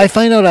day. If I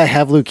find out I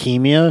have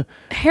leukemia,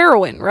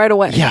 heroin right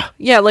away.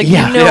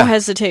 No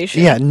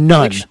hesitation. Yeah,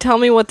 none. Like, tell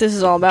me what this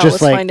is all about. Let's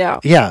find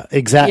out. Yeah,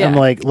 exactly. Yeah. I'm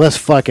like, let's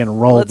fucking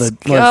roll. Let's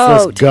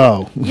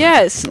go.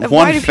 Yes.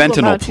 One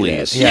fentanyl,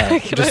 please. Yeah,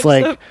 just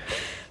like.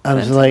 I'm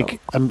just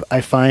like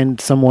I find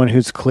someone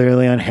who's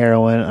clearly on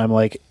heroin. I'm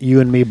like, you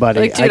and me,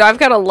 buddy. Like, dude, I've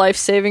got a life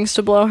savings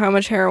to blow. How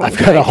much heroin? I've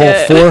got a whole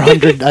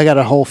 $400. I got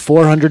a whole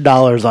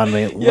 $400 on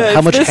me. Yeah,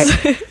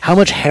 how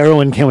much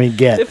heroin can we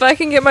get? If I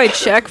can get my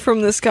check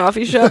from this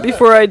coffee shop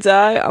before I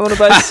die, I'm gonna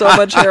buy so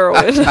much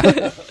heroin.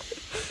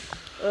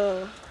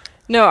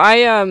 No,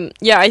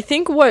 I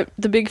think what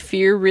the big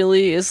fear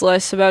really is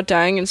less about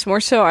dying, and it's more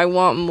so I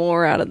want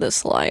more out of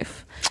this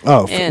life.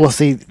 Oh, well,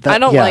 see, I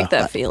don't like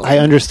that feeling. I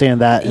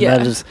understand that, and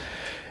that is.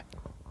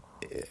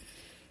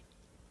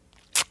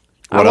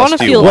 I want to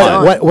feel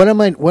what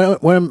am I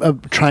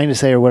trying to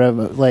say, or what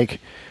I'm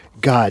like?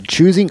 God,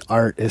 choosing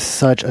art is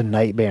such a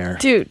nightmare.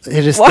 Dude,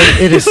 It is what?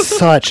 it is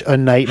such a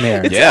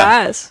nightmare. It's Yeah.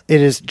 ass.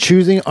 It is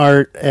choosing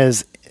art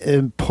as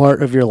a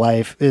part of your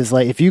life is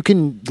like, if you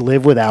can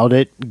live without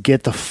it,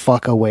 get the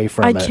fuck away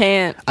from it. I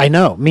can't. I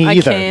know. Me I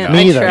either. can't. Me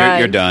I either. tried.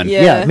 You're done.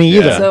 Yeah, me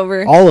either. It's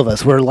over. All of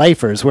us, we're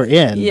lifers. We're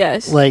in.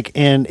 Yes. Like,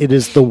 and it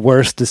is the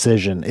worst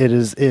decision. It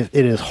is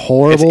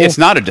horrible. It's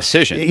not a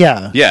decision.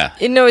 Yeah. Yeah.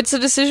 No, it's a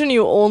decision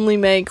you only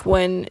make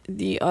when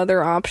the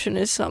other option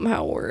is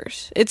somehow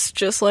worse. It's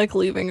just like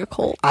leaving a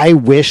cult. I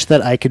wish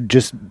that I could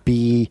just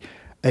be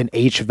an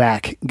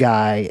HVAC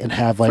guy and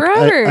have like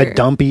Forever. a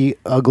dumpy,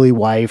 ugly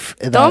wife.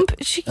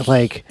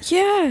 Like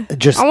Yeah.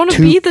 just I want to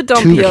two- be the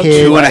dumpy two ugly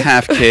kids,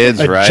 2.5 kids,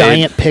 a right?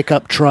 giant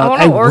pickup truck.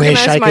 I I, wanna wish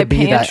organize I my could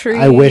be pantry.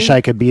 that. I wish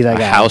I could be that A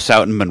guy. house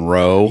out in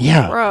Monroe.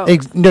 Yeah. Bro.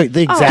 No,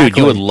 exactly. Dude,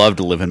 you would love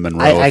to live in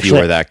Monroe if you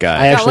were that guy.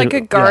 I Got actually- like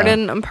a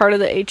garden. I'm part of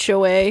the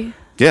HOA.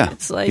 yeah.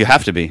 It's like- you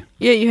have to be.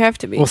 Yeah, you have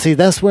to be. Well, see,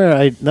 that's where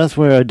I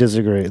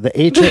disagree. The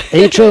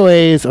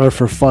HOAs are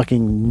for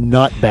fucking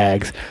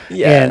nutbags.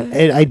 Yeah,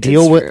 and I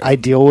deal it's with true.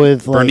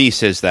 like,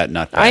 Bernice is that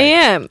nutbag. I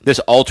am. This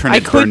alternate I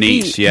could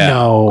Bernice, be. yeah.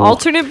 No,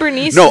 Alternate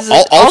Bernice. No, is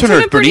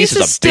alternate Bernice is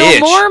a still bitch.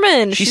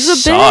 Mormon. She She's a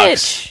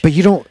sucks. bitch. but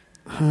you don't.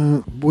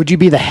 Would you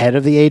be the head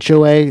of the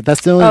HOA?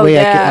 That's the only Oh, way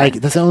yeah. I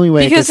could. That's the only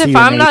way. Because I could if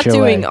see I'm an not HOA.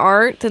 doing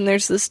art, then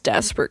there's this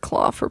desperate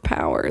claw for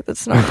power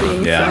that's not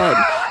being Yeah.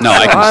 fed. No,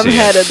 I So can I'm see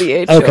head it. of the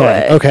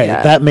HOA. Okay,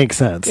 Yeah. that makes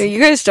sense. Yeah, you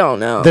guys don't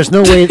know. There's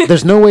no way.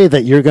 There's no way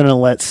that you're gonna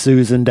let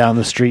Susan down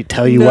the street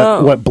tell you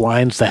No. what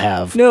blinds to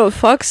have. No,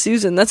 fuck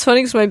Susan. That's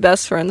funny because my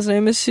best friend's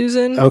name is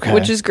Susan. Okay.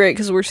 Which is great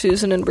because we're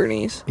Susan and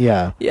Bernice.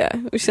 Yeah, Yeah,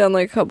 we sound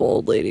like a couple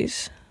old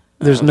ladies.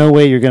 there's no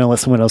way you're gonna let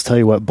someone else tell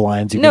you what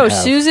blinds you. No, can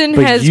have. Susan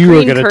But has you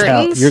green are gonna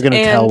tell. curtains You're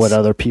gonna tell and what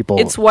other people.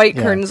 It's white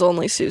yeah. curtains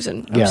only,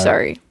 Susan. I'm Yeah.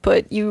 sorry,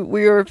 but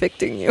we are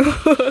evicting you.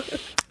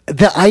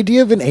 The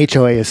idea of an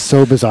HOA is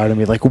so bizarre to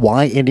me. Like,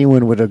 why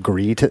anyone would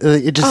agree to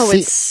it? Just Oh,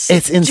 it's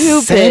insane.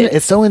 stupid.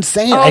 It's so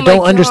insane. Oh I my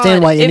don't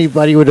understand God. why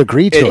anybody would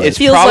agree to it. It's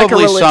feels like a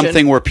probably religion.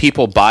 something where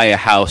people buy a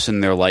house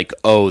and they're like,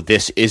 oh,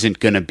 this isn't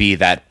going to be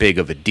that big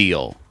of a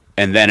deal.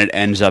 And then it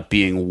ends up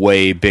being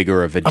way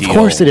bigger of a Of deal.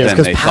 course it is, than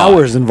because they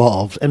power's thought.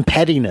 involved and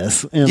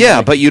pettiness. And Yeah,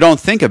 like, but you don't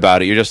think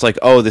about it. You're just like,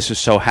 oh, this is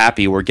so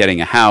happy. We're getting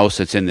a house.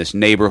 It's in this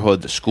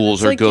neighborhood. The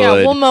schools It's are like, good. yeah,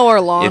 we'll mow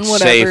our lawn, It's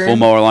whatever. safe. We'll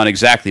mow our lawn.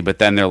 Exactly. But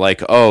then they're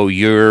like, oh,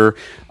 you've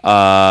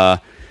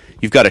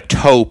got a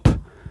taupe.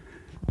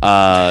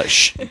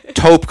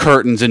 Taupe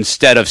curtains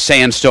instead of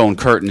sandstone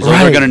curtains. Those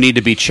are Right. going to need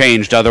to be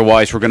changed.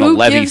 Otherwise, we're going to Who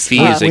levy gives fees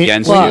fuck?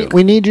 against well, you.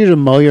 we need you to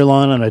mow your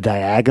lawn on a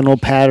diagonal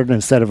pattern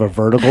instead of a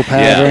vertical Yeah,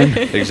 pattern.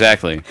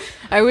 exactly.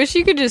 I wish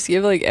you could just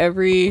give like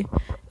every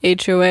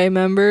HOA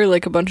member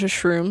like a bunch of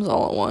shrooms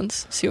all at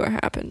once. See what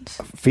happens.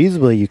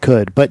 Feasibly, you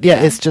could, but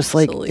yeah, it's just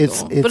like illegal.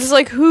 it's but it's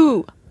like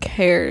who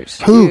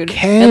cares? Who dude?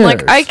 And like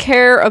cares? I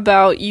care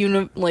about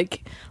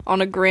like on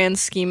a grand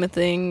scheme of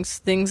things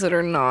that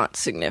are not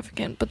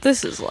significant. But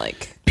this is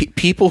like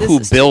People This who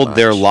is too build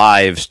their much.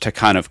 lives to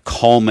kind of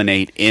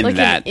culminate in Like an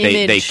that,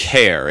 they image.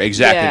 care.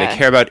 Exactly. Yeah. They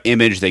care about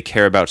image. They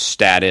care about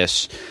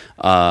status.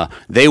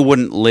 They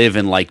wouldn't live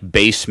in like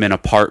basement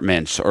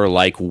apartments or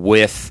like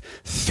with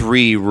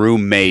 3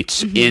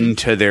 roommates Mm-hmm.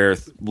 into their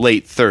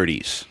late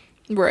 30s.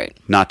 right.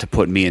 Not to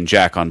put me and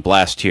Jack on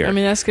blast here. I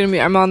mean that's gonna be.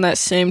 I'm on that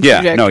same yeah,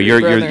 trajectory. no, you're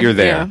brother.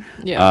 there.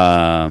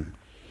 Yeah.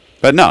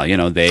 But no,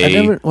 I they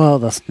never, well,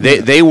 that's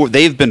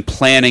they've been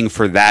planning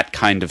for that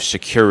kind of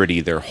security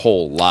their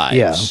whole lives.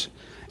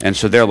 Yeah. And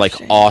so they're like,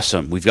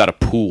 awesome, we've got a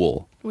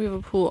pool. We have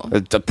a pool.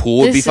 The pool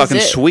would be This is fucking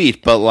it.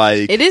 sweet, but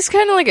like, It is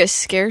kind of like a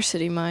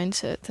scarcity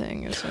mindset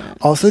thing, isn't it?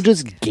 also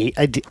just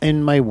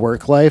in my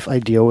work life. I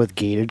deal with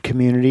gated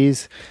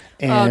communities,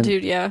 and Oh,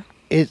 dude, yeah.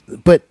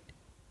 but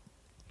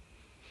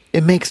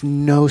it makes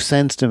no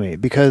sense to me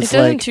because It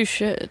doesn't like do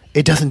shit.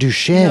 it doesn't do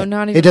shit. No,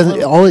 not even it doesn't. a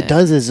little All it bit.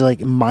 does is like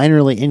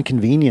minorly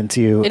inconvenience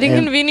you. It and-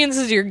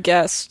 inconveniences your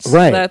guests.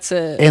 Right. That's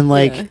it. And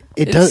like Yeah.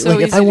 it It's does. so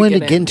Like if easy I wanted to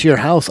get get in. into your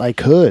house, I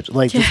could.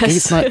 Like Yes. the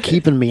gate's not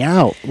keeping me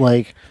out.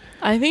 Like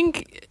I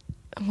think,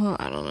 well,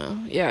 I don't know.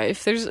 Yeah,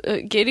 if there's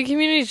a gated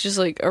community, it's just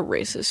like a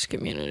racist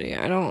community.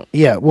 I don't.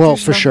 yeah, well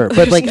There's for no- sure. But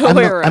there's like no I'm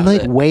way around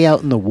like it. way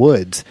out in the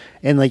woods,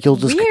 and like you'll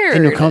just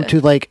and you'll come Weird.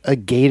 to like a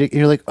gated.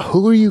 You're like,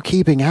 who are you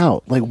keeping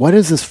out? Like what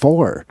is this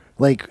for?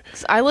 Like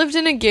I lived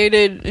in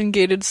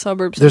gated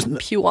suburbs There's in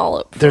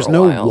Puyallup. For there's a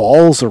no while.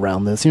 walls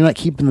around this. You're not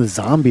keeping the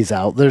zombies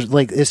out. There's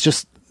like it's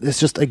just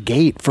a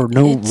gate for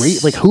no It's-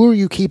 reason. Like who are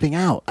you keeping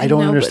out? I don't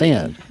Nobody.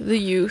 understand. The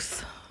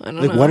youth. I don't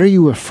Like know. what are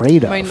you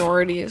afraid of?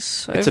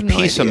 Minorities. I it's a have no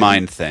peace of idea.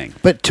 mind thing.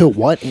 But to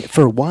what?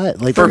 For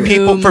what? Like For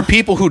whom?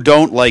 people who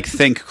don't like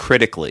think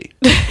critically.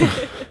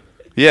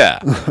 Yeah.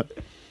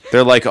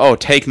 They're like, oh,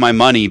 take my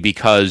money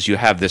because you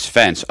have this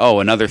fence. Oh,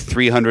 another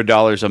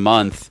 $300 a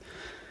month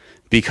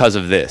because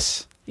of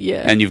this.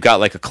 Yeah. And you've got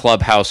like a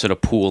clubhouse and a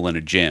pool and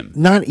a gym.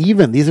 Not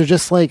even. These are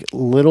just like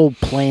little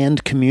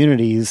planned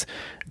communities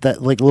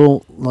that like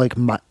little like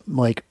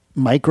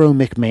micro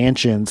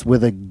McMansions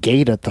with a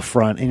gate at the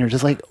front, and you're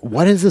just like,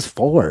 what is this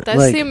for? That's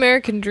like, the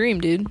American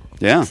dream, dude.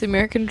 Yeah. It's the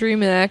American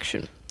dream in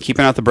action.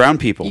 Keeping out the brown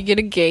people. You get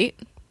a gate.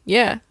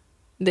 Yeah.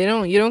 They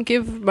don't. You don't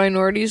give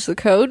minorities the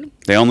code.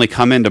 They only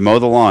come in to mow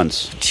the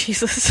lawns.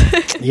 Jesus.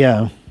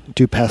 Yeah,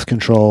 do pest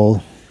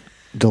control,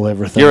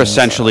 deliver things. You're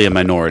essentially a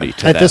minority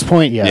to at them. this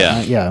point. Yeah,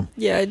 Yeah. yeah.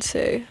 Yeah, I'd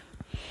say.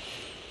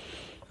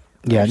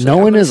 Yeah, Actually, no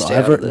I'm one gonna has stay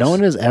out ever of this. no one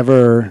has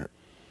ever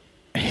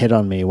hit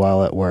on me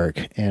while at work,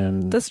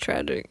 and That's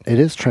tragic. it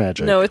is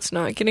tragic. No, it's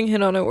not. Getting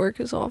hit on at work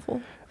is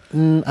awful.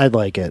 I'd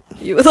like it.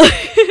 You would like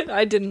it.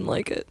 I didn't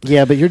like it.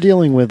 Yeah, but you're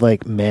dealing with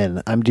like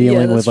men. I'm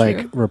dealing that's with like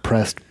true.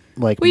 repressed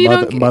like Well, you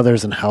don't get-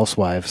 mothers and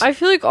housewives. I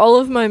feel like all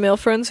of my male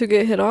friends who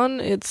get hit on,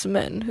 it's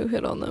men who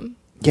hit on them.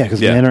 Yeah,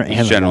 because Yeah, men are it's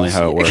animals. generally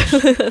how it works.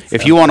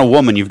 If you want a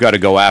woman, you've got to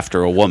go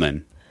after a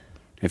woman.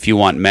 If you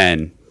want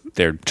men,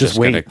 they're just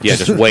wait. gonna,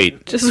 just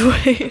wait. Just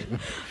wait.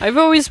 I've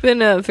always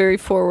been very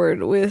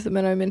forward with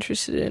men I'm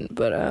interested in,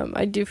 but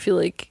I do feel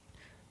like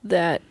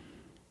that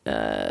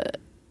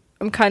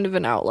I'm kind of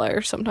an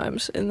outlier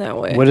sometimes in that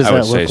way. What does I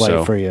would that look say like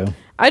so. for you?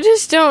 I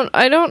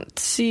don't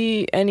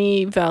see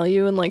any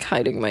value in like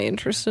hiding my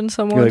interest in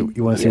someone. You're like,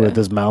 you want to see Yeah. what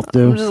this mouth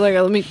do? I'm just like,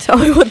 let me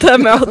tell you what that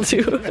mouth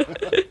do.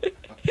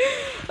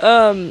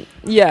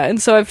 Yeah,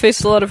 and so I've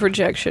faced a lot of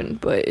rejection,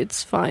 but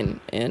it's fine.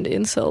 And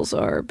incels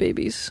are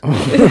babies.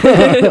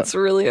 It's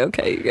really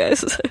okay, you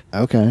guys.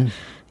 Okay.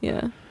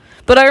 Yeah.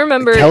 But I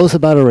remember... Tell us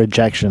about a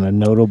rejection, a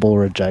notable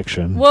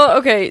rejection. Well,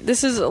 okay,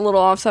 this is a little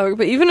off topic,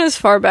 but even as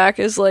far back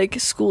as, like,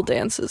 school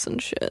dances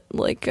and shit.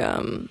 Like,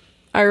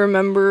 I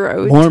remember I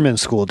would... Mormon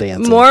school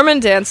dances. Mormon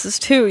dances,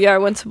 too. Yeah, I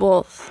went to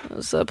both. I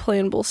was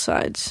playing both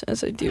sides,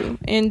 as I do.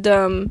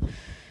 And,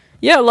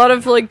 yeah, a lot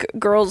of, like,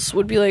 girls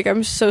would be like,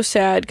 I'm so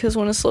sad because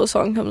when a slow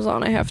song comes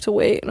on, I have to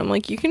wait. And I'm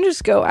like, you can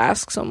just go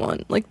ask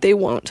someone. Like, they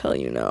won't tell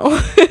you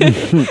no.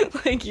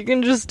 Like, you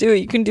can just do it.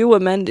 You can do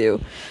what men do,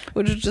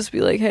 which would just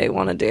be like, hey,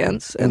 want to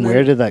dance? And then,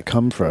 where did that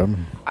come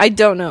from? I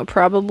don't know.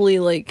 Probably,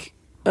 like,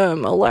 a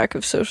lack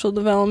of social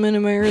development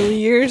in my early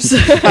years.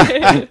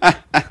 I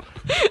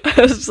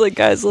was just like,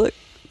 guys, look,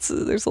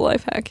 there's a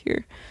life hack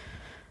here.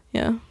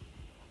 Yeah.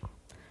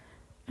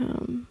 I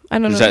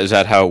don't know. Is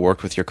that how it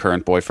worked with your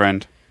current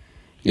boyfriend?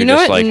 You're You know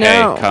just what? like,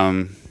 No. hey,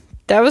 come.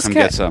 That was Come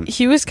get some.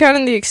 he was kind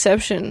of the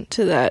exception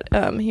to that.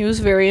 He was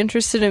very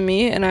interested in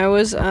me, and I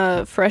was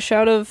fresh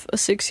out of a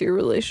 6-year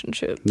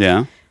relationship.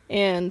 Yeah.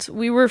 And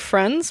we were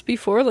friends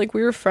before, like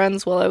we were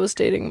friends while I was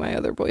dating my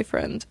other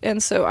boyfriend.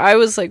 And so I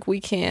was like, we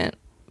can't,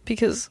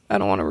 because I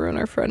don't want to ruin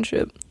our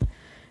friendship.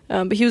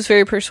 But he was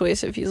very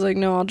persuasive. He's like,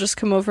 no, I'll just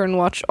come over and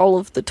watch all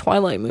of the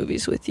Twilight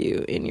movies with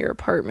you in your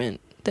apartment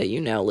that you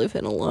now live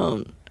in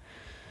alone.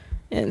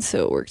 And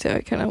so it worked out.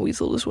 I kind of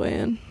weaseled his way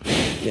in.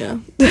 Yeah.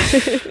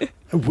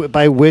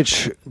 By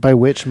which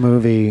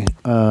movie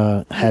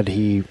had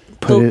he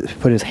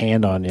put his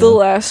hand on you? The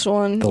last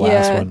one. The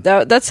last yeah,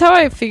 one. That's how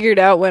I figured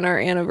out when our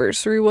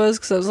anniversary was,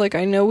 because I was like,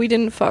 I know we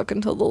didn't fuck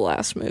until the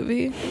last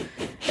movie.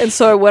 And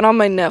so I went on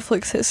my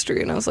Netflix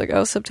history, and I was like,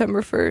 oh,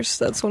 September 1st.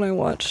 That's when I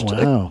watched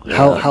Wow.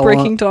 How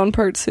Breaking long, Dawn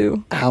Part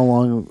 2. How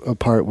long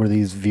apart were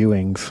these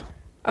viewings?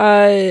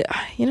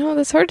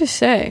 That's hard to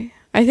say.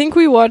 I think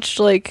we watched,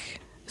 like...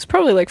 It's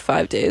probably like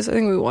 5 days. I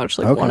think we watched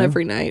like one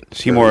every night.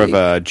 Is he more of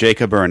a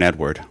Jacob or an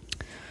Edward?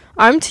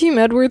 I'm Team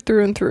Edward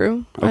through and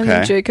through. I Okay.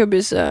 think Jacob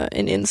is an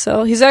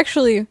incel. He's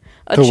actually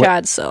a The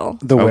Chad cell,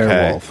 The Okay.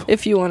 werewolf.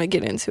 if you want to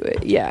get into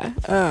it. Yeah.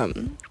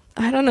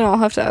 I don't know. I'll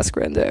have to ask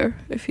Rendo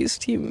if he's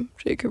Team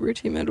Jacob or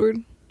Team Edward.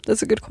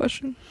 That's a good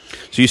question.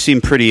 So you seem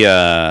pretty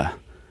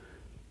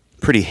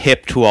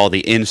hip to all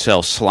the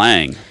incel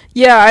slang.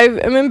 Yeah,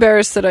 I'm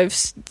embarrassed that I've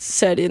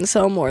said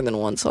incel more than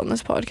once on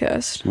this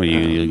podcast. When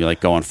you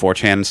like go on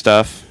 4chan and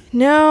stuff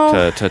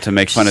No. to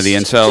make fun of the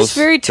incels. Just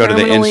very go to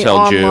the terminally incel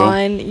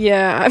online.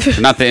 Yeah.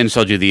 Jew. Not the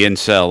incel Jew, the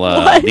incel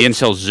What? the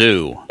incel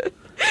zoo.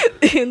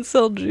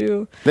 Incel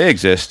Jew. They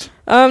exist.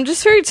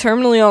 Just very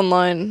terminally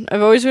online.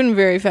 I've always been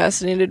very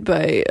fascinated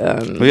by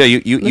Well, yeah,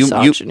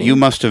 misogyny. you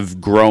must have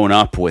grown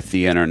up with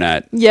the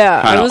internet.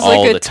 Yeah, I kinda was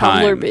all like a the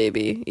time. Tumblr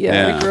baby.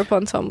 Yeah, Yeah. I grew up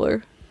on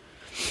Tumblr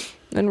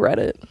and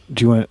Reddit.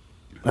 Do you want?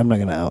 I'm not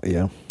gonna out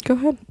you. Go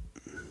ahead.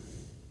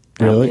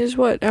 Really? Out me is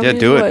what? Out Yeah, me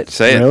do is it. what?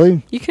 Say it.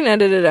 Really? You can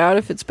edit it out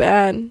if it's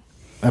bad.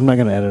 I'm not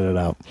gonna edit it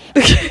out.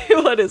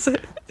 What is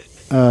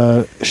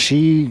it?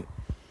 She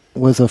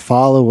was a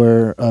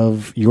follower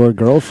of your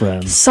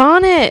girlfriend.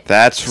 Sonnet.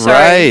 That's Sorry,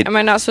 right. am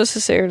I not supposed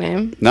to say her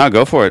name? No,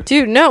 go for it.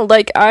 Dude, no.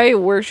 Like I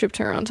worshipped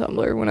her on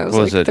Tumblr when I was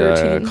What was like it?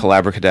 13.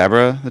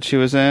 Collabra that she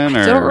was in?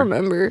 I Or? don't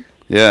remember.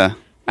 Yeah.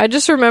 I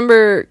just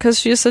remember because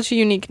she has such a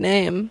unique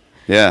name,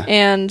 Yeah.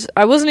 and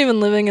I wasn't even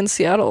living in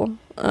Seattle.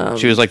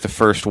 She was like the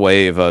first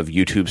wave of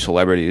YouTube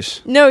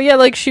celebrities. No, yeah,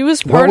 like she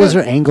was What part was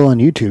of. her angle on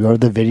YouTube? Are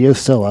the videos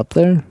still up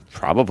there?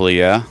 Probably,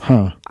 yeah.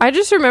 Huh. I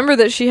just remember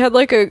that she had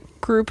like a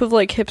group of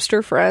like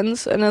hipster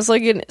friends, and as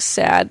like a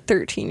sad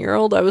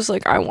 13-year-old, I was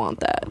like, I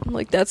want that.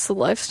 Like that's the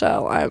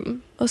lifestyle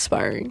I'm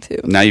aspiring to.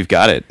 Now you've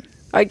got it.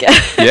 I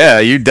guess. Yeah,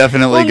 you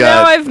definitely Well,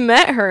 got now I've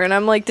met her, and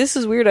I'm like, this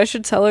is weird. I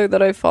should tell her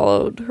that I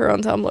followed her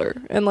on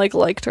Tumblr and like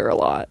liked her a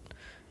lot.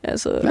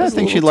 as a. I as a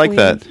think she'd little like tween.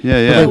 that. Yeah, But,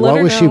 yeah. like, Let what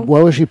her was she? know.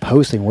 What was she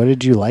posting? What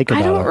did you like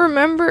about I don't her?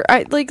 remember.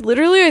 I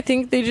literally. I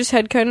think they just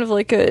had kind of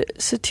like a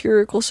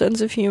satirical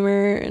sense of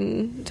humor,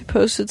 and they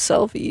posted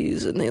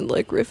selfies, and they'd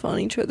like riff on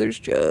each other's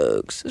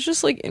jokes. It's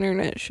just like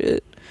internet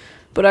shit.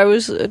 But I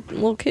was a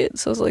little kid,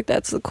 so I was like,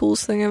 "That's the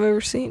coolest thing I've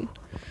ever seen."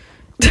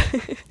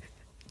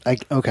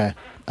 Okay.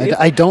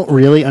 I don't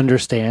really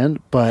understand,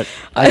 but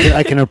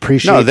I can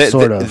appreciate No,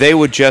 sort of. they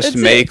would just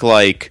That's make it.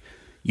 like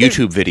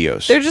YouTube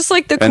videos. They're just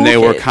like the cool and they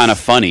were kids. kind of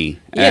funny.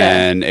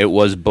 Yeah. And it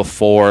was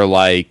before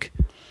like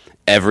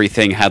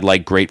everything had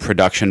like great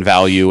production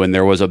value, and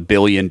there was a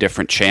billion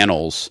different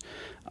channels.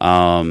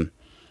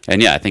 And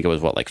yeah, I think it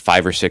was like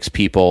 5 or 6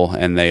 people,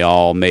 and they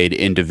all made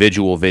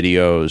individual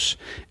videos.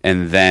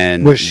 And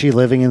then Was she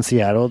living in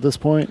Seattle at this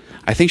point?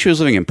 I think she was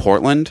living in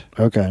Portland.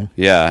 Okay.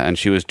 Yeah, and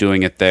she was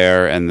doing it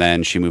there, and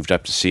then she moved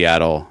up to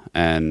Seattle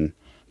and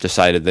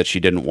decided that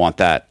she didn't want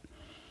that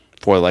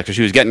for like,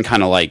 she was getting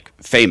kind of like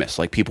famous,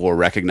 like people were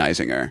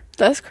recognizing her.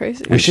 That's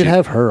crazy. We should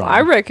have her on.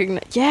 I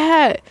recognize.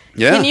 Yeah.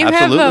 Yeah, Can you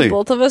absolutely. have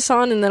both of us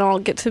on, and then I'll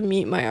get to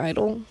meet my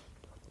idol?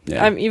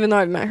 Yeah. Even though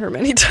I've met her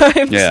many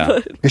times. Yeah.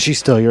 But Is she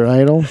still your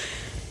idol?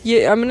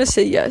 yeah, I'm gonna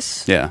say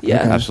yes. Yeah, Yeah,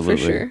 okay. Absolutely.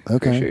 For sure.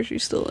 Okay. For sure, she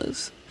still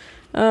is.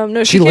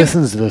 No, She came-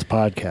 listens to this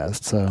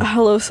podcast, so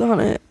Hello,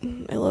 Sonnet.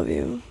 I love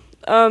you.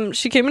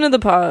 She came into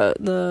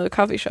the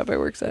coffee shop I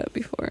worked at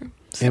before.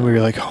 So. and we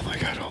were like, oh my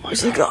god, oh my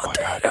She's god, like,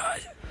 oh my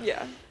god.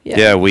 Yeah.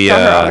 Yeah, we got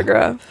her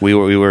autograph. we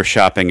were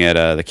shopping at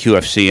the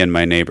QFC in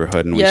my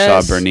neighborhood, and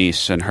Yes. we saw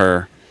Bernice and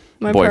her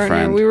My boyfriend.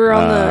 partner. We were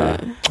on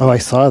the. Oh, I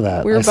saw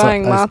that. We were I saw-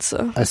 buying I-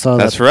 matzah. I saw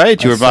That's that.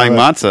 right. You I were saw buying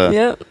that. matzah,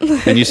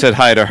 Yep. and you said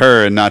hi to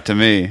her and not to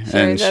me.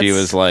 Sorry, and she that's-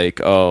 was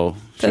like, "Oh,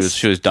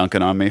 she was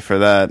dunking on me for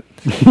that."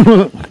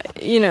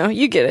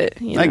 You get it.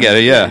 I get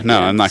it. Yeah. No,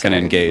 I'm not going to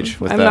sorry. engage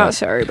with I'm that. not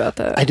sorry about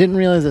that. I didn't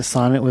realize that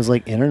Sonnet was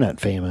like internet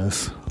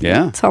famous.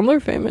 Yeah.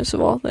 Tumblr famous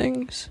of all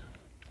things.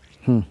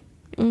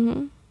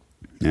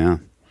 Yeah.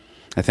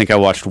 I think I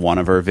watched one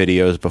of her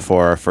videos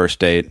before our first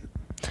date.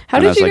 How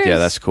and did I was you like, guys, yeah,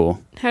 that's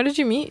cool. How did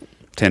you meet?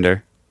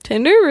 Tinder.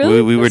 Tinder,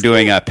 really? We were That's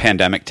doing cool. a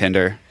pandemic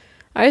Tinder.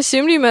 I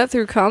assumed you met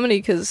through comedy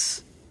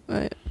because,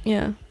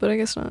 yeah, but I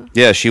guess not.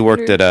 Yeah, she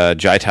worked at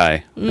Jai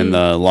Thai in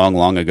the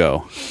long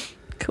ago.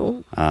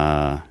 Cool.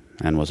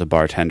 And was a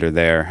bartender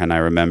there. And I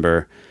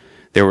remember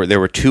there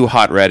were 2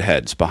 hot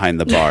redheads behind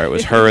the bar. It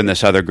was her and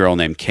this other girl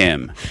named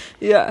Kim.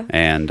 Yeah.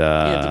 And You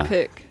had to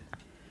pick.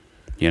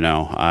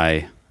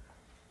 I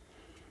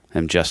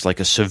am just like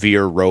a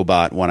severe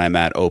robot when I'm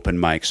at open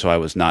mic, so I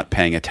was not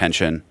paying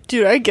attention.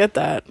 Dude, I get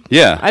that.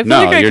 Yeah, I feel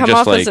no, like I you're come just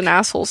off like, as an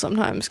asshole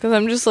sometimes because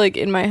I'm just like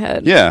in my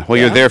head. yeah. Well,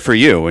 you're there for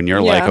you, and you're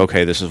like, Yeah.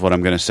 okay, this is what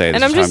I'm going to say.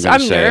 This And is how I'm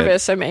going to say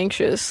nervous. I'm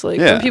anxious. Like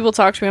Yeah. when people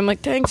talk to me, I'm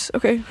like, thanks.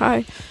 Okay,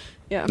 hi.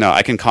 Yeah. No,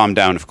 I can calm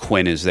down if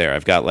Quinn is there.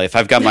 If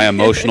I've got my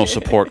emotional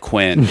support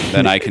Quinn,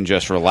 then I can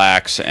just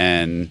relax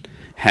and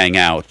hang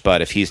out.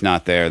 But if he's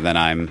not there, then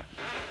I'm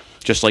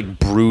just like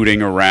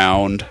brooding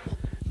around,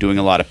 doing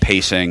a lot of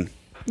pacing.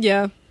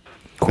 Yeah.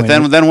 But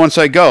then once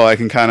I go, I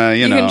can kind of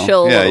You can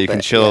chill a yeah, little you can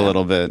bit, chill a yeah.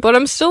 little bit. But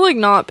I'm still like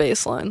not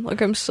baseline. Like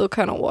I'm still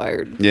kind of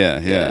wired.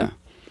 Yeah.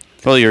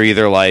 Well, you're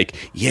either like,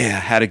 yeah,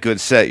 had a good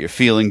set, you're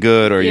feeling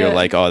good, or you're Yeah.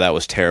 like, oh, that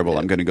was terrible,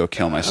 I'm going to go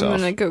kill myself. I'm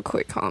gonna go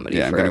quit comedy.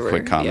 Yeah, I'm gonna forever.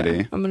 quit comedy.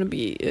 Yeah, I'm gonna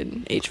be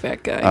an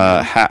HVAC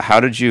guy. How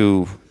did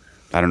you?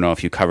 I don't know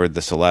if you covered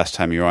this the last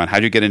time you were on. How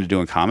did you get into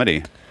doing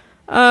comedy?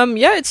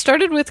 Yeah, it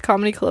started with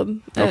comedy club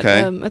at, Okay.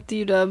 at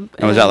the UW.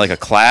 And was that like a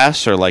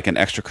class or like an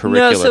extracurricular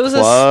No, so it was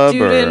club? a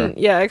student,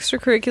 or?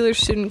 extracurricular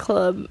student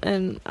club,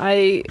 and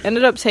I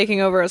ended up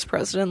taking over as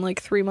president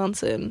like 3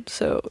 months in,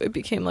 so it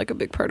became like a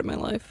big part of my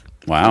life.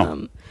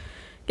 Wow.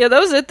 Yeah, that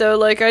was it though.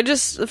 Like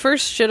the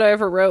first shit I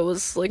ever wrote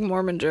was like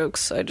Mormon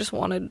jokes. I just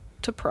wanted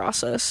to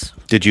process.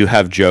 Did you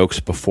have jokes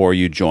before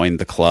you joined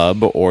the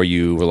club, or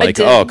you were like,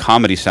 did. oh,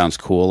 comedy sounds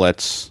cool,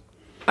 let's...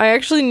 I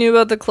actually knew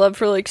about the club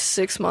for like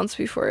 6 months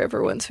before I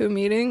ever went to a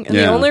meeting. And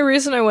Yeah. the only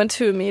reason I went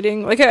to a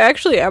meeting, like I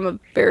actually am a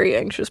very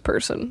anxious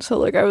person. So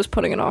like I was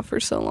putting it off for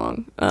so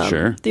long.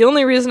 Sure. The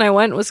only reason I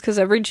went was because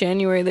every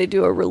January they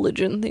do a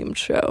religion themed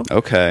show.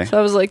 Okay. So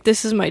I was like,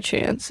 this is my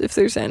chance, if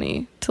there's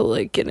any, to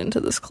like get into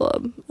this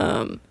club.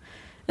 And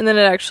then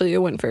it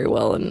went very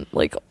well. And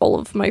like all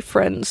of my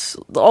current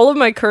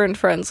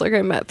friends, like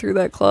I met through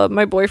that club.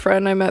 My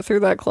boyfriend I met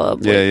through that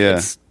club. Yeah, Like, yeah.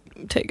 It's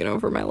taken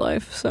over my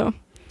life, so...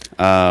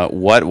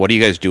 What do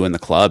you guys do in the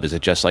club? Is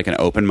it just like an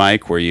open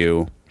mic where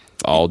you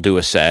all do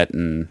a set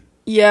and...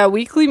 Yeah,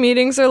 weekly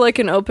meetings are like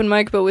an open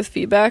mic, but with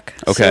feedback.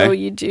 Okay. So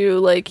you do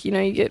like, you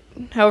get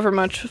however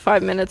much,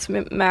 5 minutes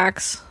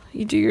max.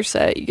 You do your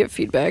set, you get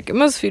feedback. And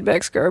most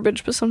feedback's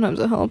garbage, but sometimes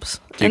it helps.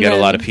 Do you get a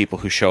lot of people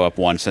who show up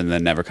once and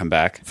then never come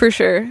back? For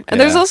sure. And Yeah.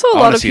 there's also a I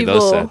lot wanna of see people...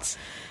 those sets.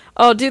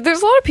 Oh, dude,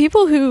 there's a lot of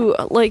people who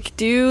like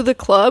do the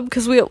club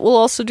because we'll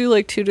also do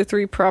like 2 to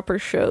 3 proper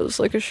shows,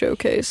 like a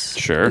showcase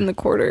Sure. in the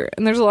quarter.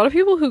 And there's a lot of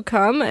people who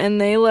come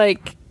and they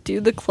like do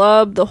the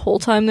club the whole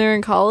time they're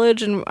in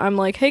college. And I'm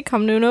like, hey,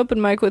 come to an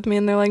open mic with me.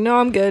 And they're like, no,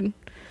 I'm good.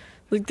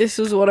 Like, this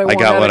is what I want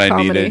got out what of I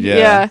comedy. needed,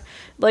 yeah.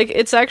 Like,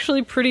 it's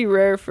actually pretty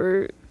rare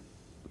for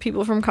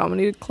people from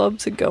comedy club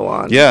to go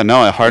on. Yeah, no,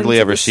 I hardly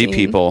into ever the see scene.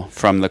 people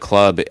from the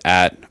club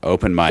at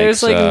open mics.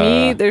 There's like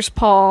me, there's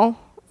Paul.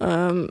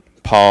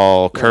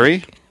 Paul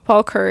Curry?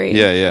 Paul Curry.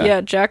 Yeah, yeah.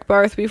 Yeah, Jack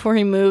Barth before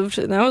he moved,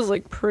 and that was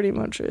like pretty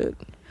much it.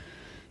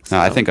 No,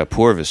 I think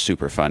Apoorv is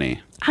super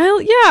funny.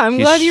 I'm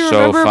He's glad you so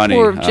remember funny.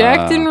 Porv.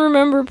 Jack didn't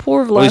remember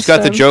Porv last Well, he's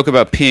got the time. joke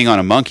about peeing on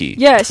a monkey.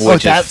 Yes.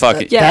 Which Oh, is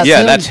fucking... yes.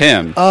 Yeah, that's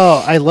him.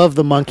 Oh, I love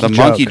the monkey The joke.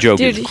 monkey joke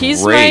Dude,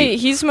 is great.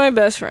 he's my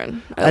best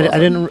friend. I love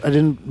him.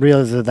 didn't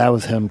realize that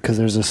was him because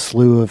there's a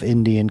slew of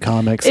Indian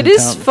comics. It in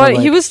is town, but, funny.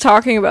 like, He was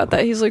talking about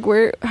that. He's like,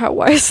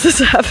 why is this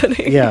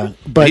happening? Yeah,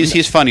 but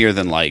He's funnier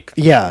than, like...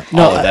 yeah,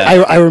 no, all of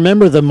that. I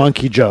remember the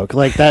monkey joke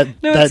like that.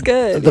 No, that it's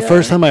good, The yeah.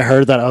 first time I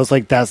heard that, I was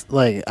like, "That's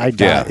like I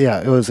died."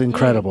 Yeah. Yeah, it was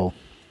incredible.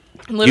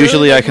 Literally,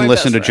 Usually I like, can my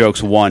listen to best friend.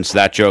 jokes once.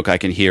 That joke, I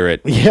can hear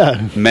it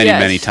Yeah, many, Yes.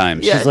 many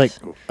times. Yeah. he's like,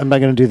 "I'm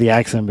not gonna do the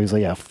accent," but he's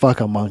like, "Yeah, fuck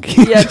a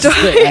monkey." Yeah, Just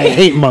like, I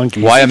hate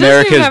monkeys. Why doesn't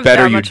America even is have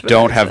better, that you much of an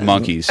don't have accent.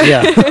 monkeys.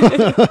 Yeah.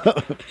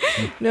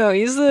 No,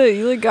 he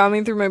like got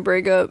me through my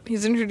breakup.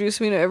 He's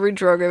introduced me to every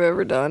drug I've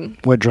ever done.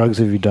 What drugs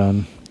have you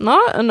done?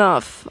 Not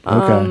enough.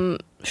 Okay.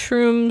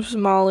 Shrooms,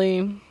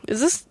 Molly. Is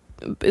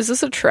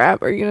this a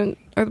trap? Are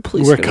the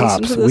police We're gonna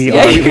cops. listen to this? We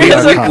Yeah, are- you we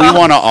guys are are cops. We cops.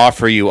 want to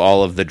offer you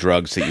all of the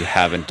drugs that you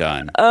haven't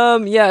done.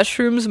 Yeah,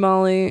 shrooms,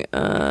 Molly.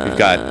 We've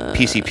got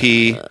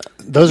PCP.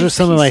 Those are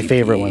some of my PCP.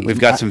 favorite ones. We've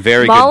got some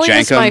very Molly good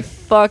is my Jankum.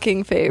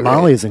 fucking favorite.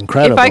 Molly's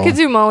incredible. If I could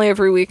do Molly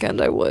every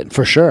weekend, I would.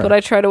 for sure. But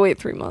I try to wait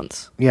 3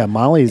 months. Yeah,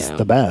 Molly's Yeah.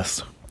 the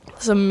best.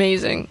 It's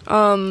amazing.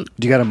 Do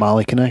you got a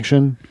Molly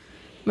connection?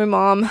 My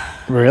mom.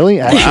 Really?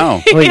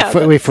 Wow. Wait,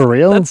 Yeah, wait, for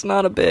real? That's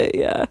not a bit.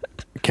 Yeah.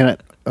 Can I?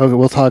 Okay,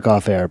 we'll talk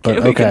off air. But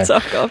Yeah, we okay. can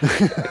talk off.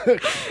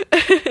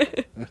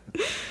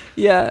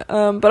 Yeah,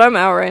 but I'm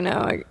out right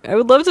now. I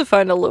would love to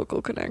find a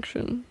local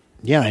connection.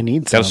 Yeah, I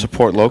need Got some. to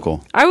support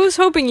local. I was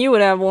hoping you would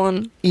have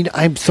one. You know,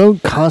 I'm so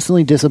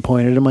constantly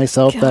disappointed in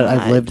myself that I've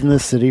God. lived in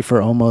this city for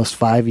almost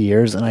 5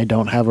 years and I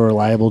don't have a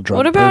reliable drug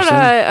What about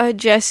person.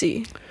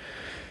 Jesse?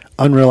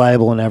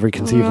 Unreliable in every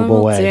conceivable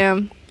Oh, way.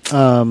 Damn.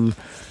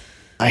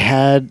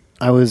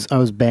 I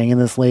was banging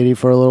this lady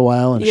for a little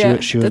while, and Yeah,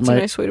 she was that's my a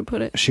nice way to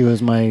put it. she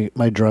was my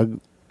drug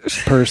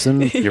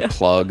person, Your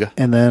plug.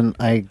 and then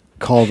I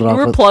called it You off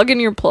were with plugging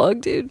your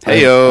plug, dude. Hey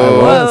I yo.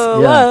 was,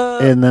 Whoa, yeah. whoa.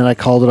 And then I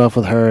called it off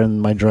with her, and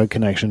my drug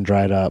connection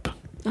dried up.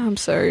 I'm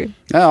sorry.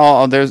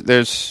 No, there's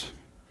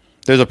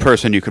a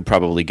person you could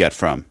probably get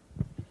from.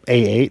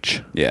 AH,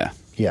 Yeah.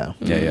 yeah.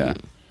 Yeah.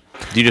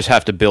 You just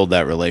have to build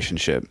that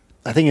relationship.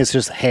 I think it's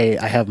just, hey,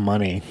 I have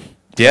money.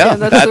 Yeah,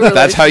 that's the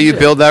that's how you relationship.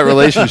 build that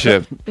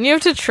relationship. And you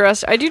have to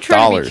trust. I do try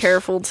to Dollars. be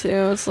careful too.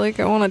 It's like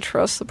I want to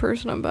trust the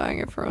person I'm buying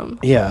it from.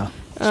 Yeah,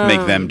 Just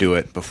make them do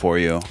it before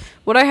you.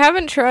 What I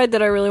haven't tried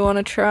that I really want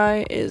to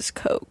try is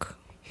Coke.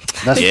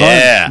 that's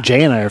Yeah. fun.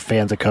 Jay and I are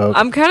fans of Coke.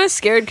 I'm kind of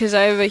scared because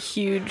I have a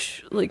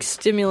huge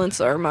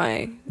stimulants are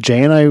my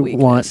Jay and I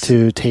weakness. want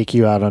to take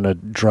you out on a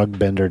drug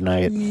bender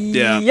night.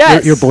 Yeah.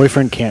 Yes. Your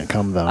boyfriend can't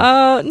come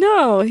though.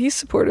 No, he's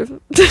supportive.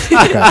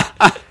 Okay.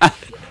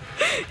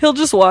 He'll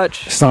just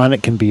watch.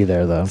 Sonic can be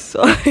there though.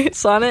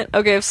 Sonnet.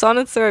 Okay, if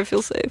Sonnet's there, I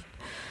feel safe.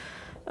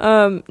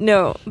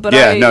 No, but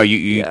Yeah, I, no, you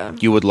yeah.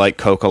 you would like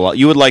Coke a lot.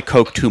 You would like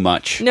Coke too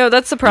much. No,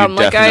 that's the problem.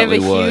 Like I have a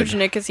definitely would. huge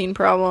nicotine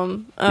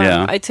problem.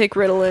 Yeah. I take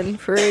Ritalin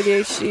for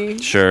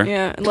ADHD. Sure.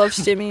 Yeah, I love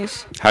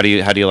stimmies. How do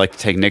you like to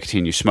take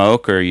nicotine? You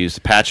smoke or use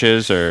the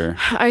patches or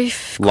I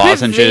quit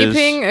Lozenges.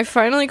 vaping. I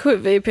finally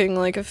quit vaping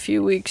like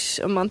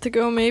a month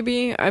ago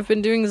maybe. I've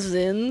been doing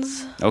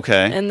Zins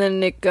okay? and then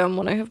Nick Gum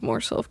when I have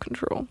more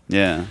self-control.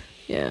 Yeah.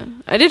 Yeah.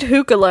 I did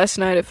hookah last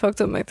night. It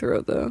fucked up my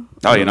throat though.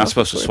 Oh, you're not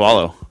supposed to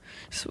swallow.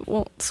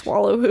 Well,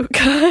 swallow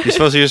hookah.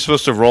 You're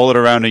supposed to roll it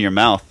around in your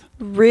mouth.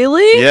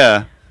 Really?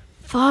 Yeah.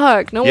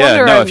 Fuck. No Yeah.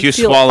 wonder No, I if you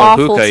feel swallow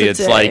awful hookah, today.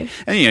 it's like,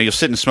 and you'll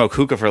sit and smoke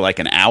hookah for like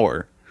an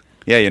hour.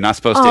 Yeah, you're not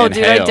supposed to Oh, dude,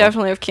 inhale. I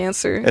definitely have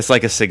cancer. It's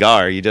like a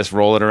cigar. You just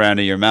roll it around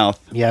in your mouth.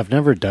 Yeah, I've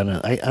never done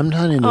it. I'm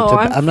not into. Oh,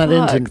 I'm not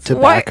into fucked.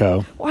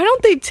 tobacco. Why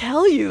don't they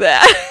tell you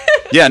that?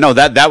 Yeah, no,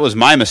 that was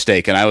my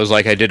mistake, and I was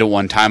like, I did it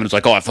one time, and it's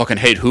like, oh, I fucking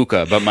hate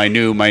hookah. But my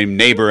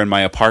neighbor in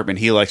my apartment,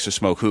 he likes to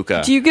smoke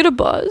hookah. Do you get a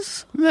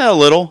buzz? Yeah, a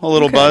little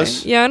Okay.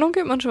 buzz. Yeah, I don't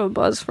get much of a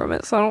buzz from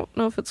it, so I don't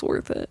know if it's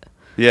worth it.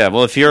 Yeah,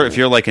 well, if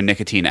you're like a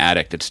nicotine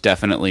addict, it's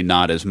definitely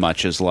not as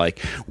much as like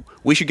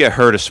we should get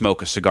her to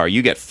smoke a cigar.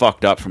 You get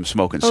fucked up from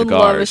smoking I would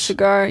cigars. love a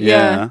cigar.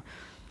 Yeah.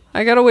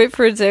 I gotta wait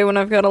for a day when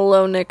I've got a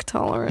low nic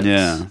tolerance.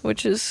 Yeah.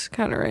 Which is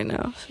kind of right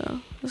now, so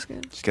that's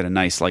good. Just get a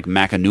nice like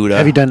Macanuda.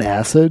 Have you done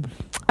acid?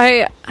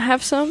 I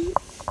have some,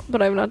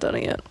 but I've not done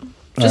it yet.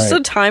 Just Alright.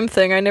 a time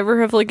thing. I never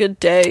have like a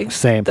day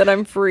Same. that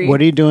I'm free. What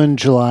are you doing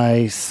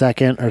July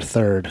 2nd or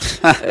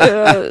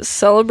 3rd?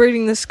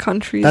 Celebrating this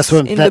country's That's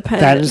what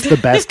independence. that is the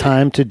best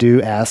time to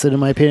do acid in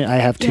my opinion. I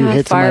have two Yeah,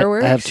 hits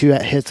fireworks. I have two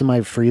hits in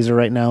my freezer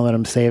right now that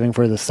I'm saving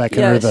for the 2nd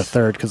or the Yes.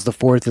 3rd cuz the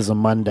 4th is a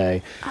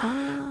Monday.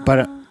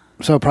 But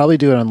so I'll probably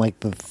do it on like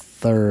the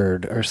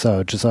 3rd or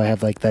so just so I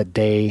have like that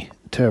day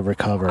to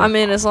recover. I'm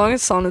in as long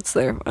as Sonnet's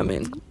there. I'm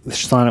in.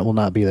 Sonnet will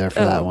not be there for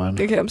that one.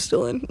 Okay, I'm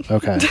still in.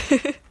 Okay.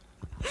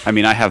 I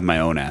mean, I have my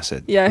own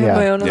acid. Yeah, I have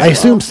my own. I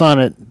assume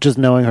Sonnet, just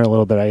knowing her a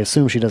little bit, I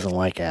assume she doesn't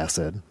like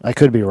acid. I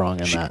could be wrong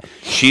in that.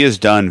 She has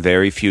done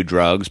very few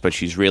drugs, but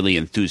she's really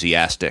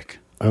enthusiastic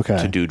Okay.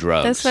 to do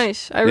drugs. That's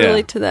nice. I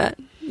relate to that.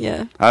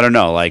 Yeah. I don't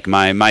know. Like,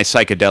 my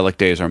psychedelic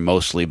days are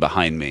mostly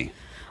behind me.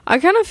 I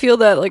kind of feel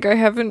that, like, I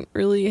haven't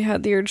really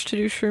had the urge to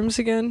do shrooms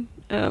again.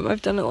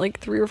 I've done it, like,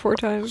 3 or 4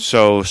 times.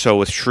 So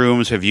with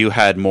shrooms, have you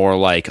had more,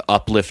 like,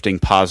 uplifting,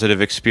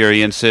 positive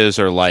experiences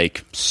or,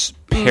 like,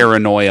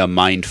 paranoia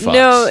mind fucks?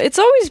 No, it's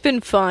always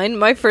been fine.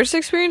 My first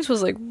experience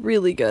was, like,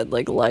 really good,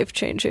 like,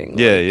 life-changing.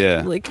 Yeah, like,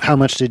 yeah. Like, How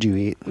much did you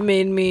eat?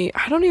 made me...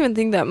 I don't even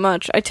think that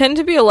much. I tend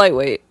to be a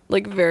lightweight,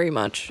 like, very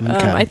much.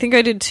 Okay. I think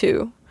I did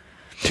 2.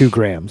 2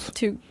 grams.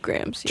 2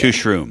 grams. Yeah. 2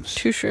 shrooms.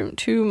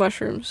 2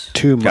 mushrooms.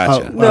 2.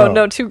 Gotcha.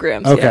 No, 2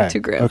 grams. Okay. Yeah, 2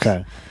 grams.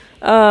 Okay.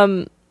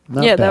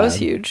 Not Yeah, that was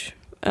bad. huge.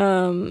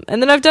 And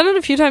then I've done it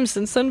a few times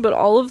since then, but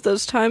all of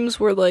those times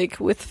were like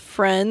with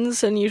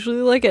friends and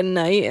usually like at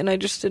night, and I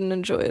just didn't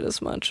enjoy it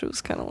as much. It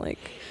was kind of like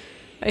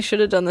I should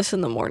have done this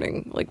in the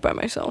morning, like by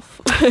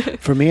myself.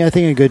 For me, I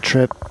think a good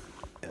trip,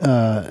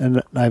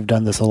 and I've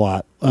done this a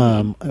lot.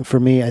 For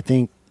me, I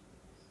think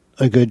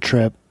a good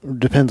trip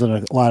depends on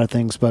a lot of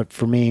things, but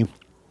for me,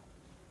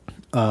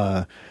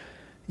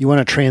 you want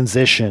to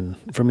transition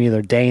from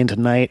either day into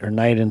night or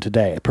night into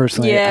day.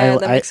 Personally, Yeah,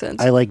 that makes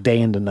sense. I like day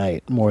into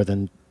night more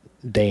than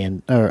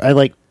I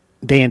like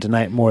day into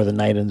night more than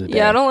night into day.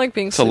 Yeah, I don't like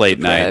being It's a late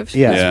night. deprived.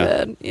 Yeah. It's Yeah.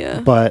 bad. Yeah.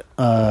 But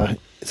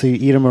so you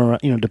eat them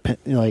around,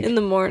 like In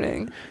the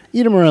morning.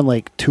 eat them around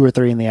like 2 or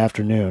 3 in the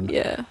afternoon.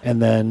 Yeah.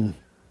 And then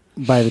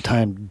by the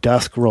time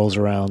dusk rolls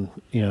around,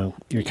 you're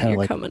kind of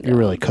like you're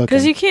really cooking.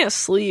 Because you can't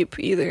sleep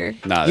either.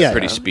 Nah, that's Yeah.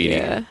 pretty speedy.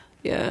 Yeah.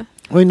 Yeah.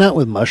 I mean, not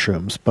with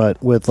mushrooms,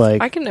 but with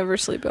like I can never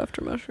sleep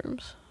after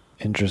mushrooms.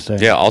 interesting.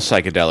 Yeah, all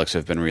psychedelics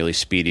have been really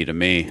speedy to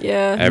me.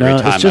 Yeah. Every No,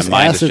 time it's just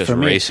my mind is acid just for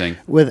me. racing.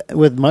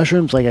 With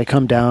mushrooms, like I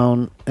come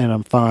down and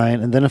I'm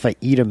fine, and then if I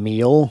eat a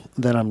meal,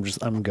 then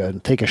I'm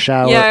good. Take a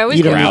shower, Yeah, I always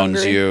eat get a meal, Grounds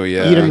hungry. you,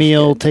 yeah. eat a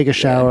meal, Good. take a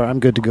shower. I'm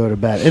good to go to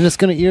bed,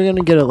 and you're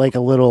gonna get like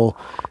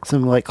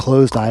some like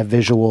closed eye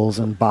visuals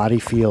and body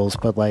feels,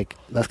 but like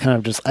that's kind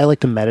of just I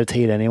like to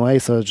meditate anyway,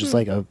 so it's just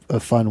like a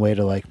fun way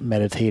to like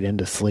meditate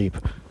into sleep.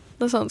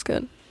 That sounds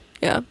good.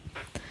 Yeah.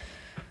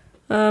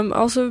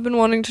 Also, I've been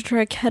wanting to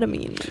try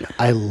ketamine.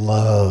 I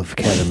love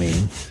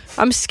ketamine.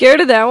 I'm scared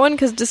of that one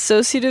because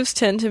dissociatives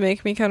tend to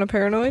make me kind of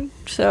paranoid.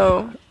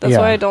 So that's Yeah.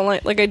 why I don't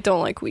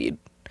like weed.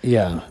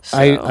 Yeah, So-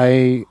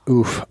 ketamine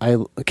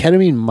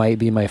might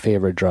be my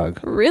favorite drug.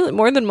 Really,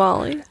 more than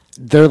Molly.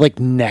 They're like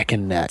neck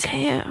and neck,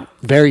 Damn.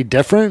 very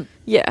different,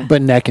 Yeah.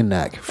 but neck and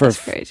neck. That's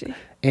crazy.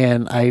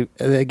 And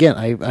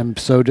I'm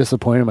so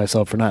disappointed in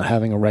myself for not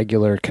having a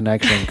regular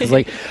connection because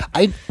like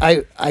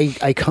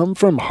I come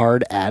from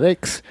hard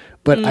addicts,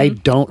 but I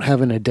don't have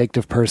an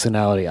addictive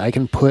personality. I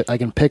can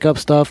pick up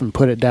stuff and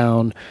put it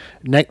down.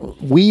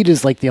 Weed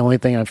is like the only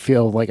thing I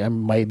feel like I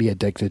might be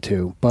addicted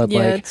to, but Yeah,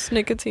 like it's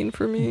nicotine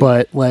for me.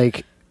 but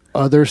like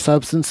other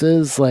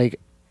substances, like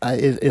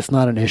it's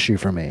not an issue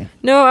for me.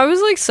 No, I was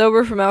like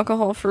sober from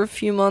alcohol for a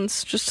few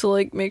months just to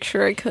like make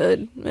sure I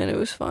could, and it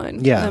was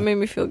fine. Yeah. That made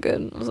me feel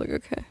good. I was like,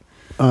 okay.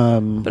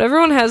 But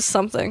everyone has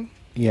something.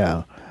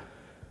 Yeah.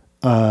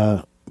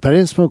 But I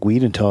didn't smoke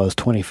weed until I was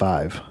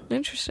 25.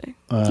 Interesting.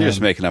 You're just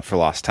making up for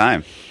lost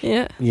time.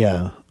 Yeah.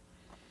 Yeah.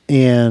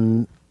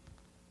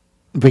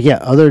 But yeah,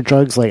 other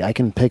drugs like I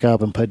can pick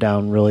up and put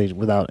down really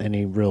without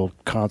any real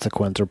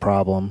consequence or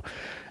problem.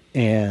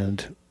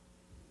 And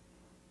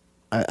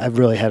I've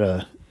really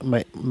had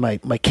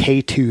my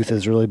K tooth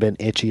has really been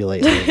itchy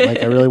lately.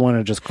 Like I really want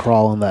to just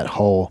crawl in that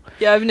hole.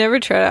 Yeah, I've never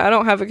tried it. I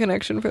don't have a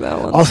connection for that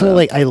one. Also, so.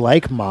 like I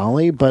like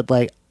Molly, but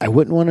like I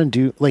wouldn't want to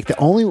do like the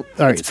only all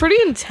right. It's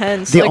pretty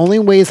intense. The like, only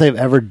ways I've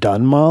ever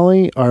done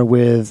Molly are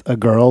with a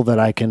girl that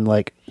I can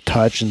like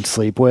touch and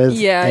sleep with,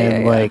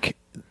 and like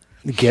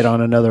get on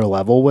another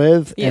level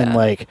with, and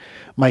like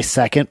my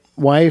second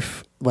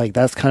wife, like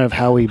that's kind of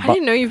how we. I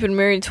didn't know you've been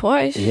married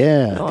twice.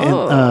 Yeah,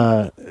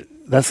 Oh. and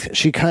that's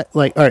she kind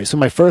like all right. So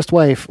my first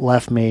wife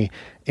left me,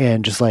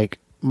 and just like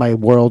my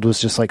world was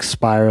just like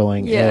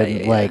spiraling,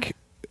 and like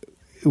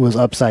it was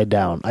upside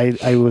down.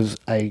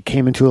 I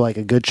came into like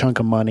a good chunk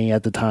of money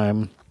at the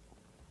time,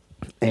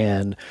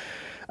 and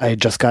I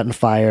had just gotten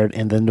fired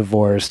and then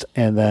divorced,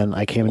 and then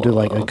I came into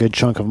like a good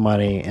chunk of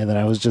money, and then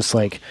I was just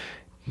like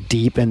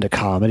deep into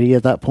comedy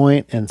at that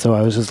point, and so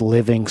I was just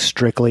living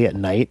strictly at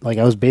night. Like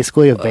I was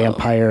basically a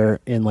vampire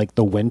in like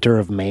the winter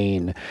of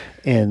Maine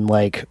in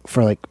like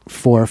for like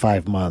 4 or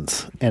 5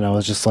 months, and I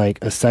was just like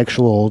a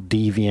sexual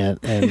deviant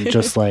and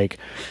just like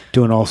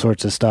doing all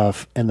sorts of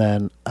stuff. And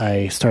then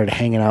I started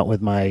hanging out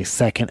with my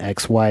second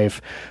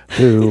ex-wife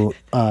who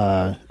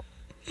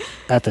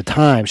at the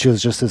time she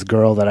was just this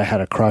girl that I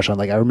had a crush on.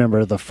 Like I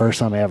remember the first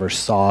time I ever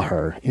saw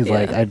her,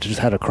 like I just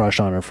had a crush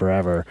on her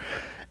forever.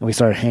 And we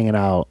started hanging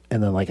out,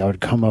 and then like I would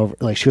come over,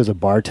 like she was a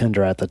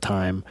bartender at the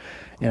time,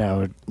 and I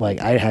would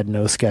like I had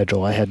no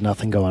schedule, I had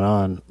nothing going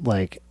on,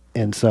 like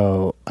And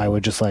so I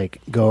would just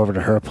like go over to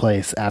her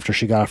place after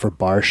she got off her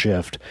bar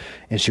shift,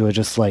 and she would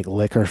just like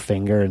lick her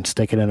finger and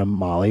stick it in a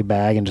Molly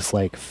bag and just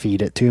like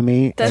feed it to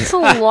me. That's a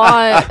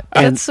lot.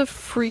 That's a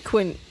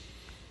frequent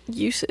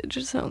usage,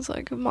 it sounds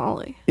like, of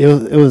Molly. It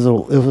was a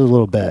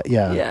little bit,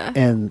 yeah. Yeah.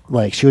 And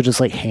like she would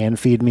just like hand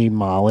feed me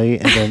Molly,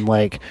 and then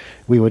like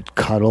we would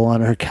cuddle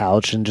on her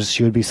couch, and just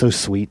she would be so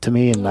sweet to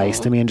me and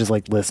nice to me, and just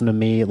like listen to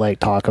me like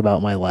talk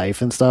about my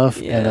life and stuff.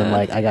 Yeah. And then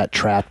like I got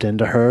trapped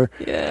into her.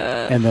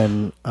 Yeah. And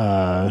then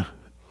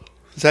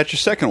Is that your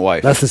second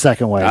wife? that's the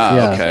second wife.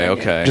 Yeah.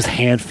 Okay. Just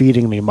hand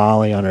feeding me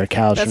Molly on her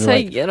couch. That's and, how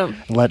like, you get them.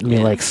 letting me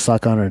like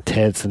suck on her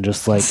tits and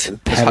just like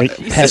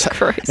Jesus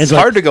Christ. It's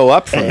hard to go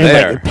up from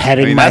there. Like,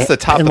 petting I mean, my, that's the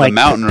top and, of like, the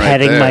mountain right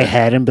petting there. my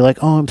head and be like,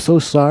 "Oh, I'm so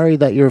sorry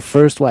that your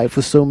first wife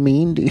was so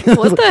mean to you."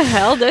 What the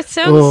hell? That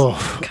sounds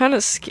kind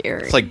of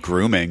scary. It's like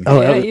grooming.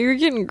 Oh, yeah, you're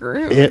getting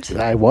groomed.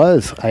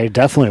 I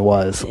definitely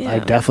was. Yeah. I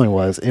definitely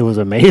was. It was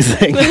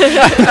amazing.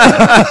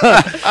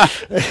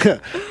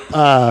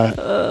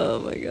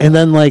 Oh my god. And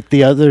then like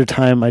the other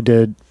time I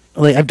did,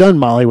 like I've done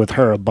Molly with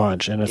her a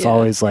bunch, and it's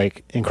always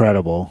like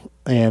incredible.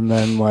 And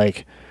then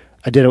like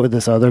I did it with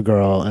this other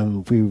girl,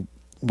 and we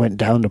went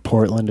down to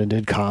Portland and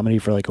did comedy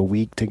for like a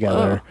week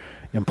together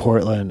in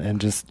Portland, and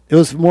just it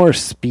was more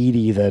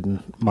speedy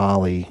than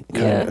Molly.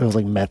 It was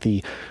like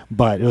methy,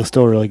 but it was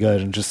still really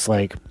good, and just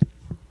like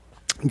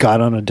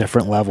got on a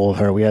different level with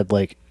her. We had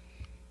like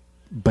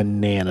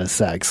banana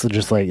sex. So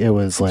just like it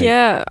was like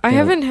I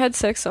haven't had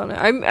sex on it.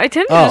 I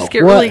tend to just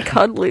get really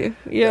cuddly.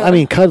 Yeah. I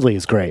mean, cuddly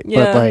is great,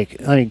 but like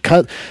I mean,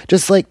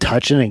 just like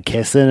touching and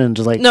kissing and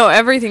just like no,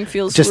 everything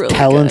feels just really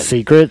telling good.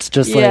 secrets.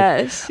 Just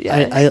Yes.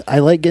 I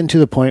like getting to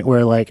the point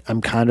where like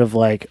I'm kind of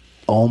like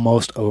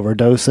almost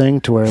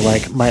overdosing to where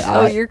like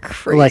my you're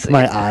crazy. like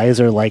my eyes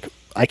are like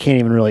I can't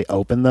even really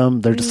open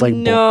them. They're just like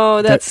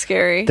no, that's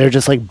scary. They're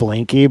just like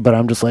blinky, but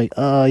I'm just like,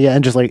 oh yeah,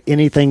 and just like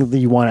anything that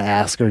you want to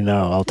ask or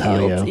know, I'll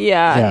tell you.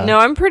 Yeah. No,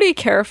 I'm pretty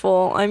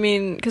careful. I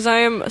mean, because I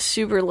am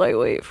super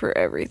lightweight for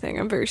everything.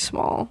 I'm very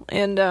small,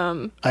 and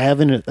I have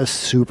a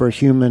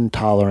superhuman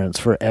tolerance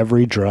for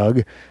every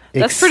drug.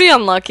 That's pretty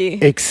unlucky.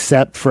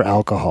 Except for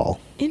alcohol.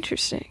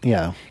 Interesting.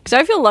 Yeah. Because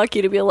I feel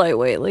lucky to be a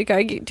lightweight. Like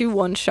I do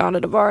one shot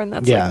at a bar, and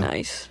that's like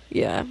nice.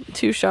 Yeah,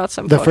 2 shots.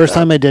 The first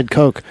time I did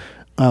coke,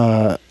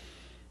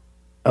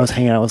 I was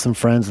hanging out with some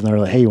friends, and they were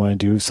like, "Hey, you want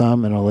to do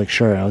some?" And I was like,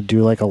 "Sure." And I'll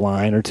do like a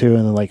line or two,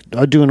 and then like I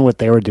was doing what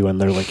they were doing.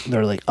 They're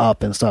like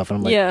up and stuff, and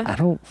I'm like, I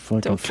don't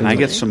fucking. Can I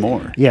get some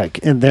more? Yeah,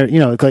 and they're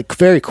like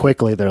very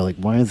quickly they're like,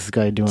 "Why is this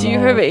guy doing?" Do you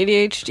have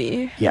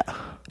ADHD? Yeah.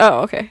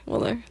 Oh, okay.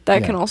 Well,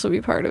 that can also be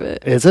part of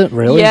it. Is it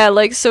really? Yeah,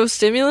 like so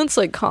stimulants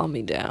like calm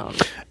me down.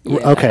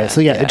 Yeah, okay,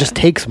 so it just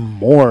takes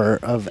more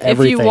of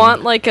everything. If you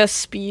want like a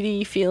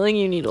speedy feeling,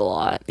 you need a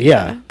lot.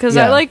 Yeah, because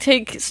I like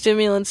take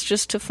stimulants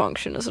just to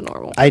function as a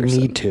normal person. I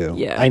need to.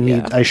 Yeah, I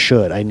need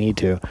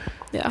to.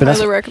 Yeah, but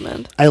highly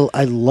recommend. I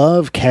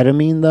love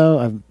ketamine though.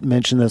 I've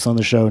mentioned this on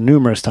the show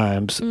numerous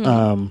times.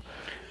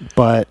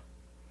 But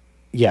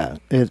yeah,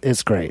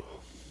 it's great.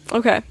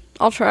 Okay,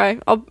 I'll try.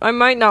 I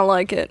might not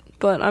like it,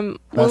 but I'm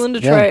willing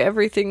to try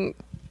everything.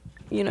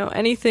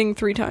 Anything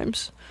 3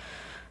 times.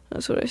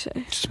 That's what I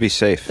say. Just to be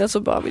safe. That's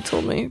what Bobby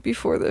told me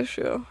before this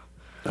show.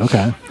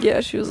 Okay. Yeah,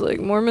 she was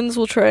like, Mormons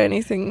will try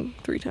anything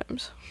 3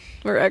 times.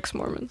 Or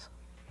ex-Mormons.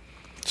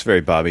 It's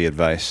very Bobby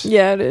advice.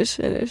 Yeah, it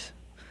is.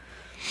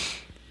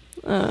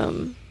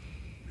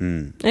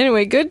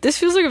 Anyway, good. This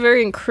feels like a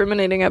very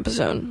incriminating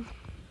episode.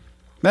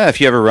 If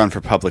you ever run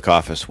for public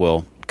office,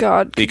 we'll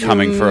be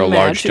coming for a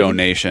large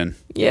donation.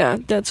 Yeah,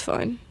 that's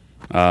fine.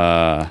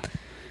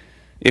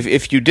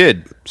 If you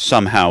did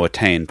somehow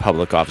attain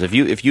public office,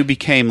 if you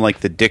became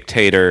like the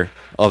dictator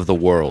of the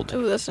world.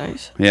 Oh, that's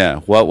nice. Yeah.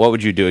 What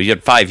would you do? You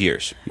had 5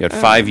 years. You had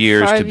 5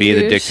 years to be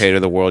the dictator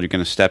of the world. You're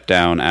going to step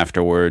down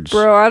afterwards.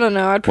 Bro, I don't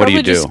know. I'd probably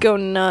do? just go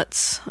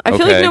nuts. I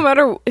feel like no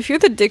matter if you're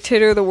the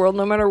dictator of the world,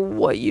 no matter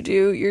what you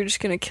do, you're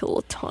just going to kill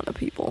a ton of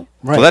people.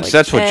 Right. Well,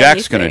 that's what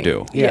Jack's going to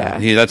do. Yeah.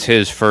 That's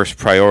his first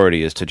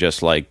priority is to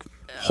just like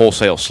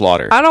wholesale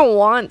slaughter. I don't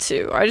want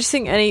to. I just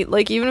think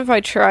even if I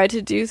try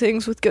to do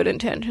things with good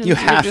intentions, you're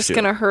just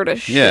going to hurt a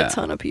shit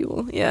ton of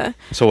people. Yeah.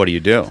 So what do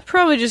you do?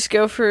 Probably just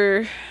go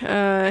for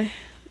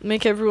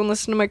make everyone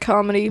listen to my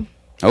comedy.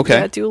 Okay.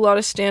 Yeah, do a lot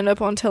of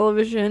stand-up on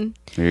television.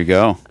 There you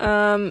go.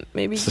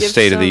 Maybe it's the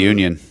State of the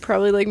Union.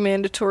 Probably like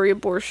mandatory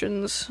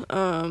abortions.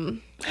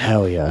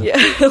 Hell yeah.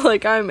 Yeah,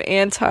 like I'm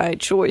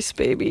anti-choice,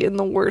 baby, in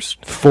the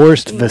worst.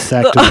 Forced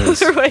vasectomies.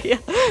 The other way, yeah.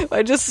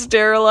 I just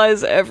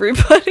sterilize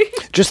everybody.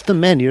 Just the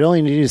men. You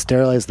only need to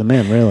sterilize the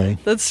men, really.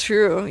 That's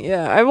true,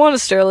 yeah. I want to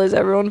sterilize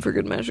everyone for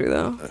good measure,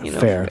 though.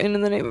 Fair. And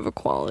in the name of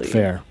equality.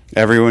 Fair.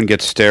 Everyone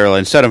gets sterile.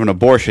 Instead of an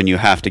abortion, you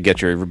have to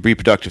get your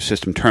reproductive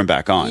system turned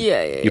back on.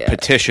 You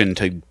petition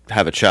to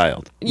have a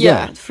child.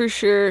 Yeah, for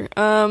sure.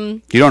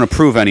 You don't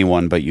approve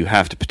anyone, but you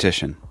have to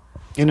petition.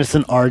 And it's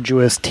an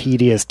arduous,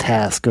 tedious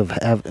task of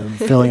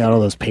filling out all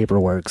those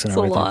paperworks and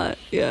everything. It's a lot,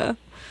 yeah.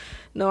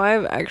 No,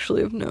 I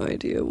actually have no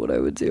idea what I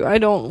would do. I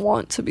don't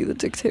want to be the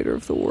dictator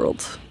of the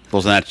world.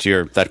 Well,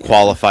 that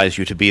qualifies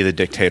you to be the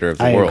dictator of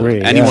the I world.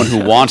 agree, Anyone yeah.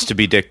 who wants to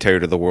be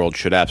dictator of the world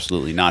should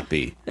absolutely not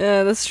be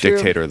Yeah, that's true.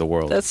 dictator of the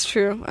world. That's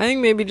true. I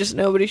think maybe just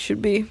nobody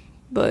should be,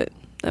 but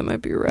that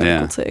might be a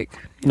radical take.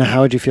 Now,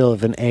 how would you feel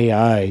if an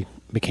AI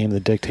became the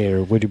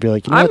dictator? Would you be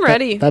like, you know I'm what,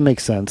 ready. That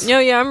makes sense. Yeah,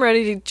 I'm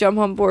ready to jump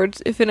on board.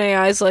 If an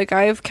AI is like,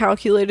 I have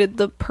calculated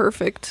the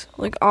perfect,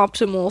 like,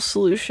 optimal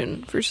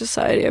solution for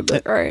society, I'd be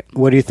like, all right.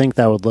 What do you think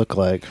that would look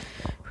like?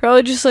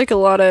 Probably just, like, a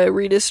lot of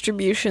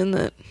redistribution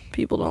that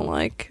people don't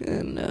like.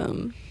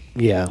 And,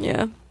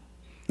 Yeah.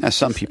 Now,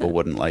 some people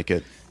wouldn't like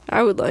it.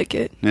 I would like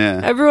it.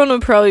 Yeah. Everyone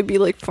would probably be,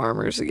 like,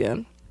 farmers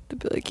again. They'd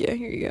be like, yeah,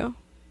 here you go.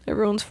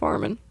 Everyone's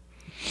farming.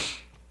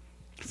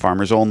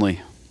 Farmers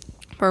only.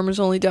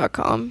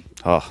 FarmersOnly.com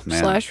Oh,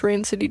 man.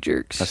 /Rain City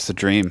Jerks. That's the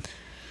dream.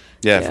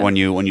 Yeah, Yeah. If when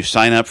you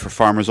sign up for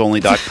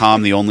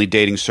FarmersOnly.com, the only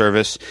dating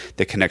service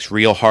that connects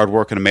real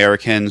hardworking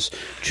Americans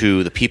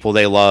to the people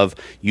they love,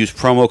 use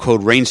promo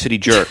code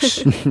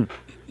RainCityJerks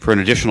for an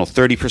additional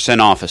 30%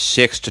 off a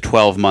 6 to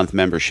 12 month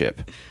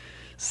membership.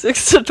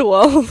 6 to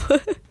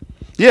 12.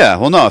 Yeah,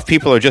 well, no, if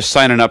people are just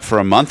signing up for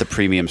a month of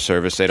premium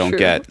service, they don't True.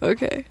 get.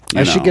 Okay.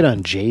 I should get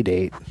on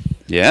J-Date.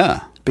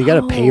 Yeah. But you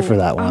got to pay for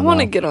that one. I want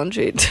to though. get on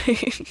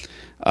J-Date.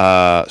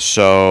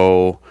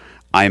 So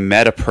I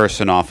met a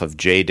person off of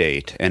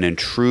J-Date, and in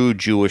true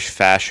Jewish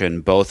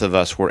fashion, both of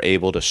us were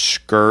able to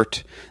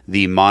skirt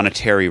the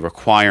monetary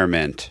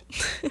requirement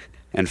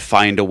and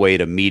find a way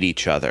to meet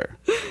each other.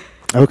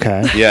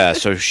 Okay. Yeah,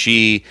 so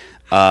she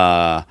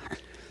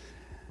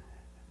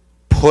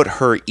put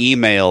her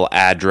email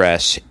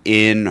address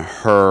in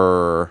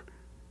her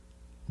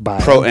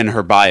Bio. in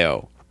her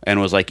bio and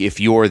was like, if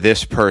you're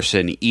this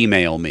person,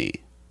 email me.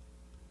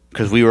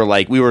 Because we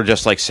were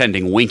just like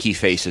sending winky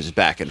faces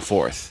back and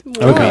forth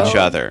to each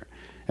other.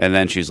 And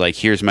then she's like,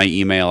 here's my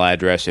email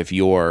address if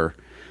you're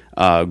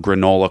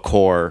granola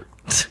core.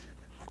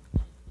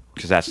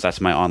 Because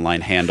that's my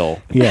online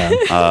handle.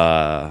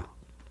 Yeah.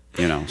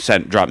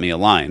 Drop me a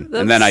line.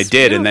 That's and then I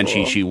did, and then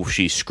beautiful.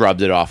 she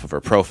scrubbed it off of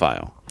her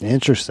profile.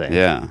 Interesting.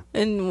 Yeah.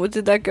 And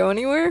did that go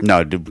anywhere?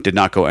 No, did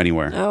not go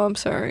anywhere. Oh, I'm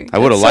sorry. I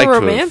would have That's liked so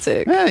to.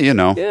 romantic.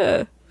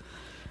 Yeah.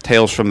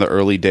 Tales from the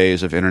early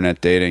days of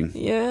internet dating.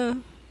 Yeah.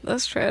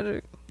 That's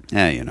tragic.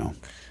 Yeah,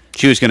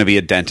 She was going to be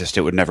a dentist.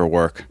 It would never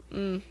work.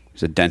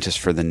 She's a dentist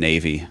for the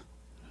Navy.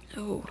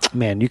 Oh.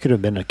 Man, you could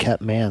have been a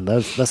kept man.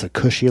 That's a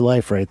cushy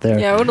life right there.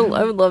 Yeah, I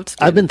would love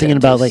to. I've been thinking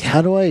about like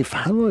how do I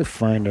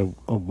find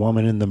a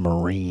woman in the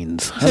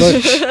Marines? How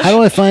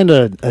do I find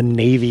a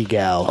Navy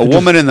gal? A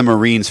woman in the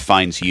Marines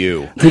finds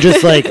you. Who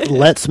just like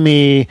lets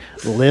me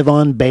live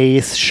on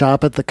base,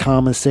 shop at the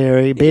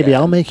commissary. Baby, Yeah.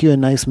 I'll make you a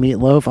nice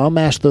meatloaf. I'll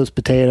mash those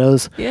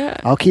potatoes. Yeah.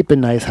 I'll keep a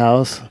nice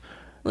house.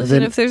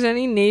 Listen, if there's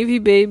any Navy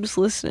babes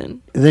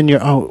listening. Then you're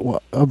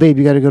babe,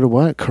 you got to go to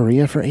what?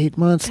 Korea for 8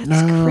 months? That's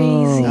no,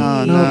 crazy.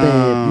 no, no.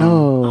 babe,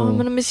 no. Oh, I'm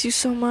gonna miss you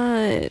so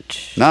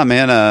much. Nah,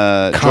 man.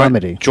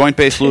 Comedy. Joint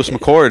Base Lewis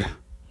McCord.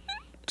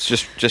 It's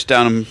just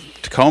down in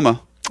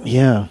Tacoma.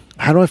 Yeah.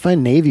 How do I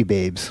find Navy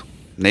babes?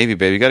 Navy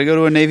babe. You got to go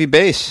to a Navy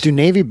base. Do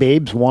Navy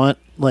babes want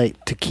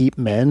like to keep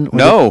men? Or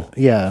No.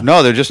 Yeah.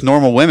 No, they're just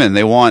normal women.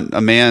 They want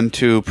a man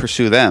to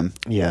pursue them.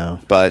 Yeah.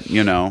 But,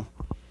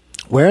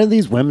 Where are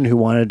these women who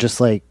want to just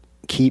like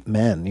keep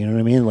men? You know what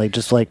I mean? Like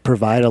just like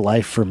provide a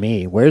life for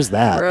me. Where's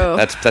that? Bro.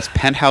 that's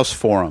Penthouse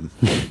Forum.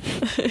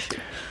 I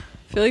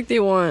feel like they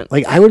want.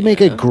 Like I would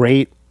make a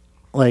great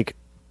like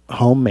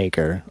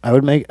homemaker. I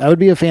would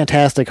be a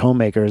fantastic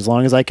homemaker as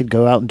long as I could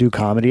go out and do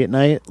comedy at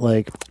night.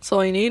 Like That's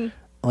all you need.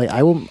 Like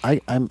I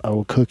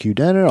will cook you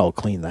dinner. I'll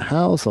clean the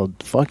house. I'll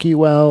fuck you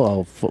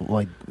well.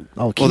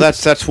 I'll keep. Well,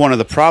 that's one of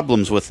the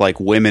problems with like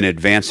women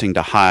advancing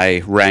to high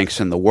ranks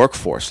in the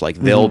workforce. Like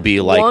they'll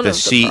be like One the of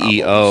the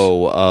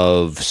CEO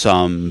of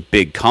some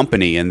big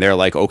company, and they're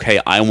like, okay,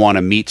 I want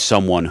to meet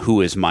someone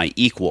who is my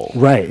equal.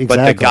 Right, But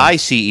the exactly. guy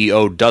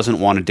CEO doesn't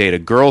want to date a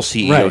girl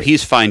CEO. Right.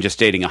 He's fine just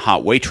dating a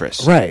hot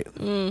waitress. right.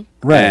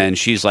 Right. And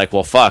she's like,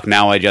 well, fuck.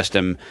 Now I just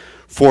am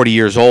 40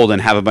 years old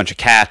and have a bunch of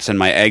cats, and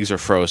my eggs are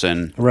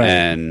frozen. Right.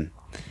 And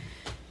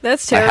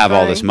That's I terrifying. have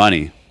all this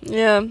money.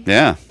 Yeah.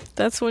 Yeah.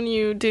 That's when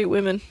you date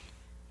women.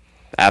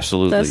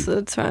 Absolutely. That's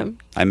the time.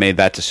 I made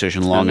that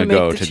decision long to make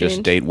ago the to just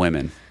change. date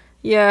women.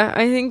 Yeah,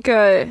 I think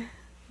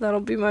that'll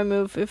be my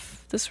move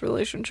if this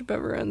relationship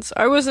ever ends.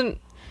 I wasn't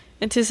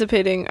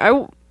anticipating.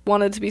 I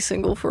wanted to be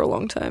single for a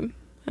long time.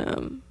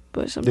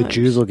 But The sometimes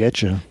Jews will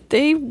get you.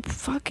 they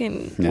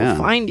fucking Yeah. will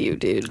find you,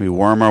 dude. We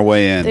worm our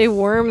way in. They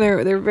worm.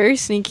 They're very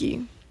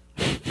sneaky.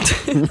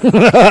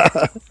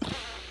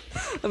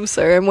 I'm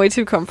sorry. I'm way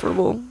too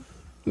comfortable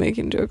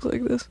making a joke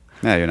like this.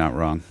 Yeah, you're not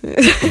wrong.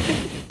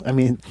 I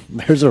mean,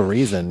 there's a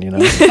reason, you know.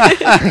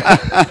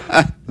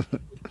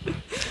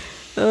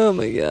 Oh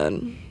my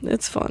god,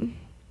 it's fun.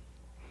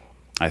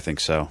 I think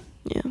so.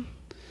 Yeah.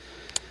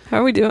 How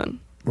are we doing?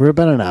 We're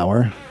about an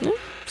hour. Yeah,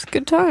 it's a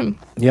good time.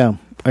 Yeah.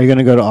 Are you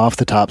gonna go to Off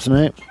the Top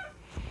tonight?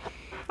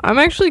 I'm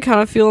actually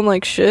kind of feeling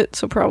like shit,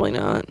 so probably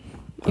not.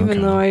 Even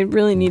Okay. though I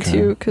really need Okay.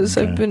 to, because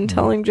Okay. I've been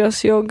telling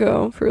Jesse I'll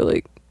go for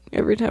like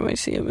every time I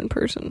see him in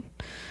person.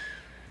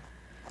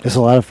 It's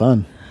a lot of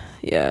fun.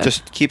 Yeah.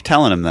 Just keep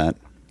telling him that.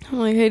 I'm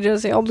like, hey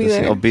Jesse, I'll be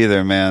Jesse, there. I'll be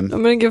there, man.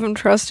 I'm gonna give him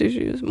trust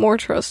issues. More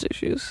trust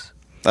issues.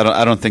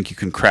 I don't think you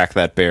can crack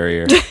that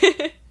barrier.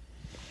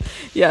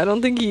 Yeah, I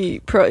don't think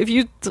if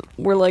you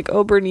were like,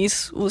 oh,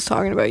 Bernice was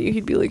talking about you,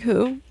 he'd be like,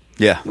 who?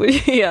 Yeah.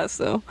 Yeah,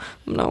 so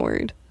I'm not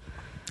worried.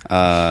 You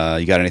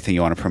got anything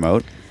you want to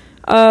promote?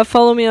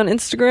 Follow me on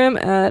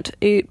Instagram at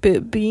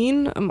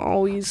 8bitbean. I'm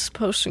always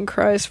posting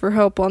cries for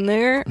help on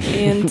there.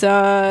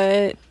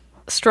 And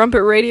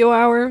Strumpet Radio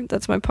Hour,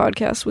 that's my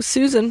podcast with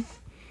Susan.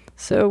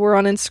 So we're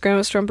on Instagram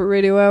at Strumpet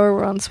Radio Hour.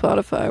 We're on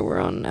Spotify. We're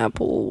on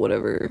Apple,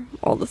 whatever,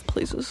 all the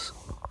places.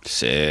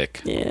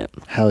 Sick. Yeah.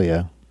 Hell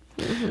yeah.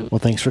 Mm-hmm. Well,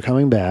 thanks for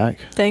coming back.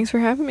 Thanks for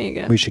having me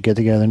again. We should get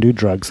together and do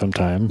drugs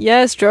sometime.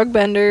 Yes, Drug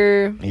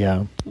Bender.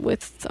 Yeah.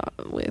 With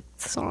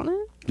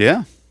Sonnet?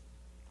 Yeah.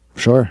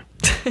 Sure.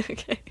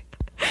 Okay.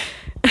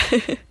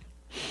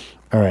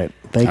 All right.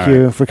 Thank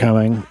you for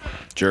coming.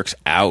 Jerks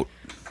out.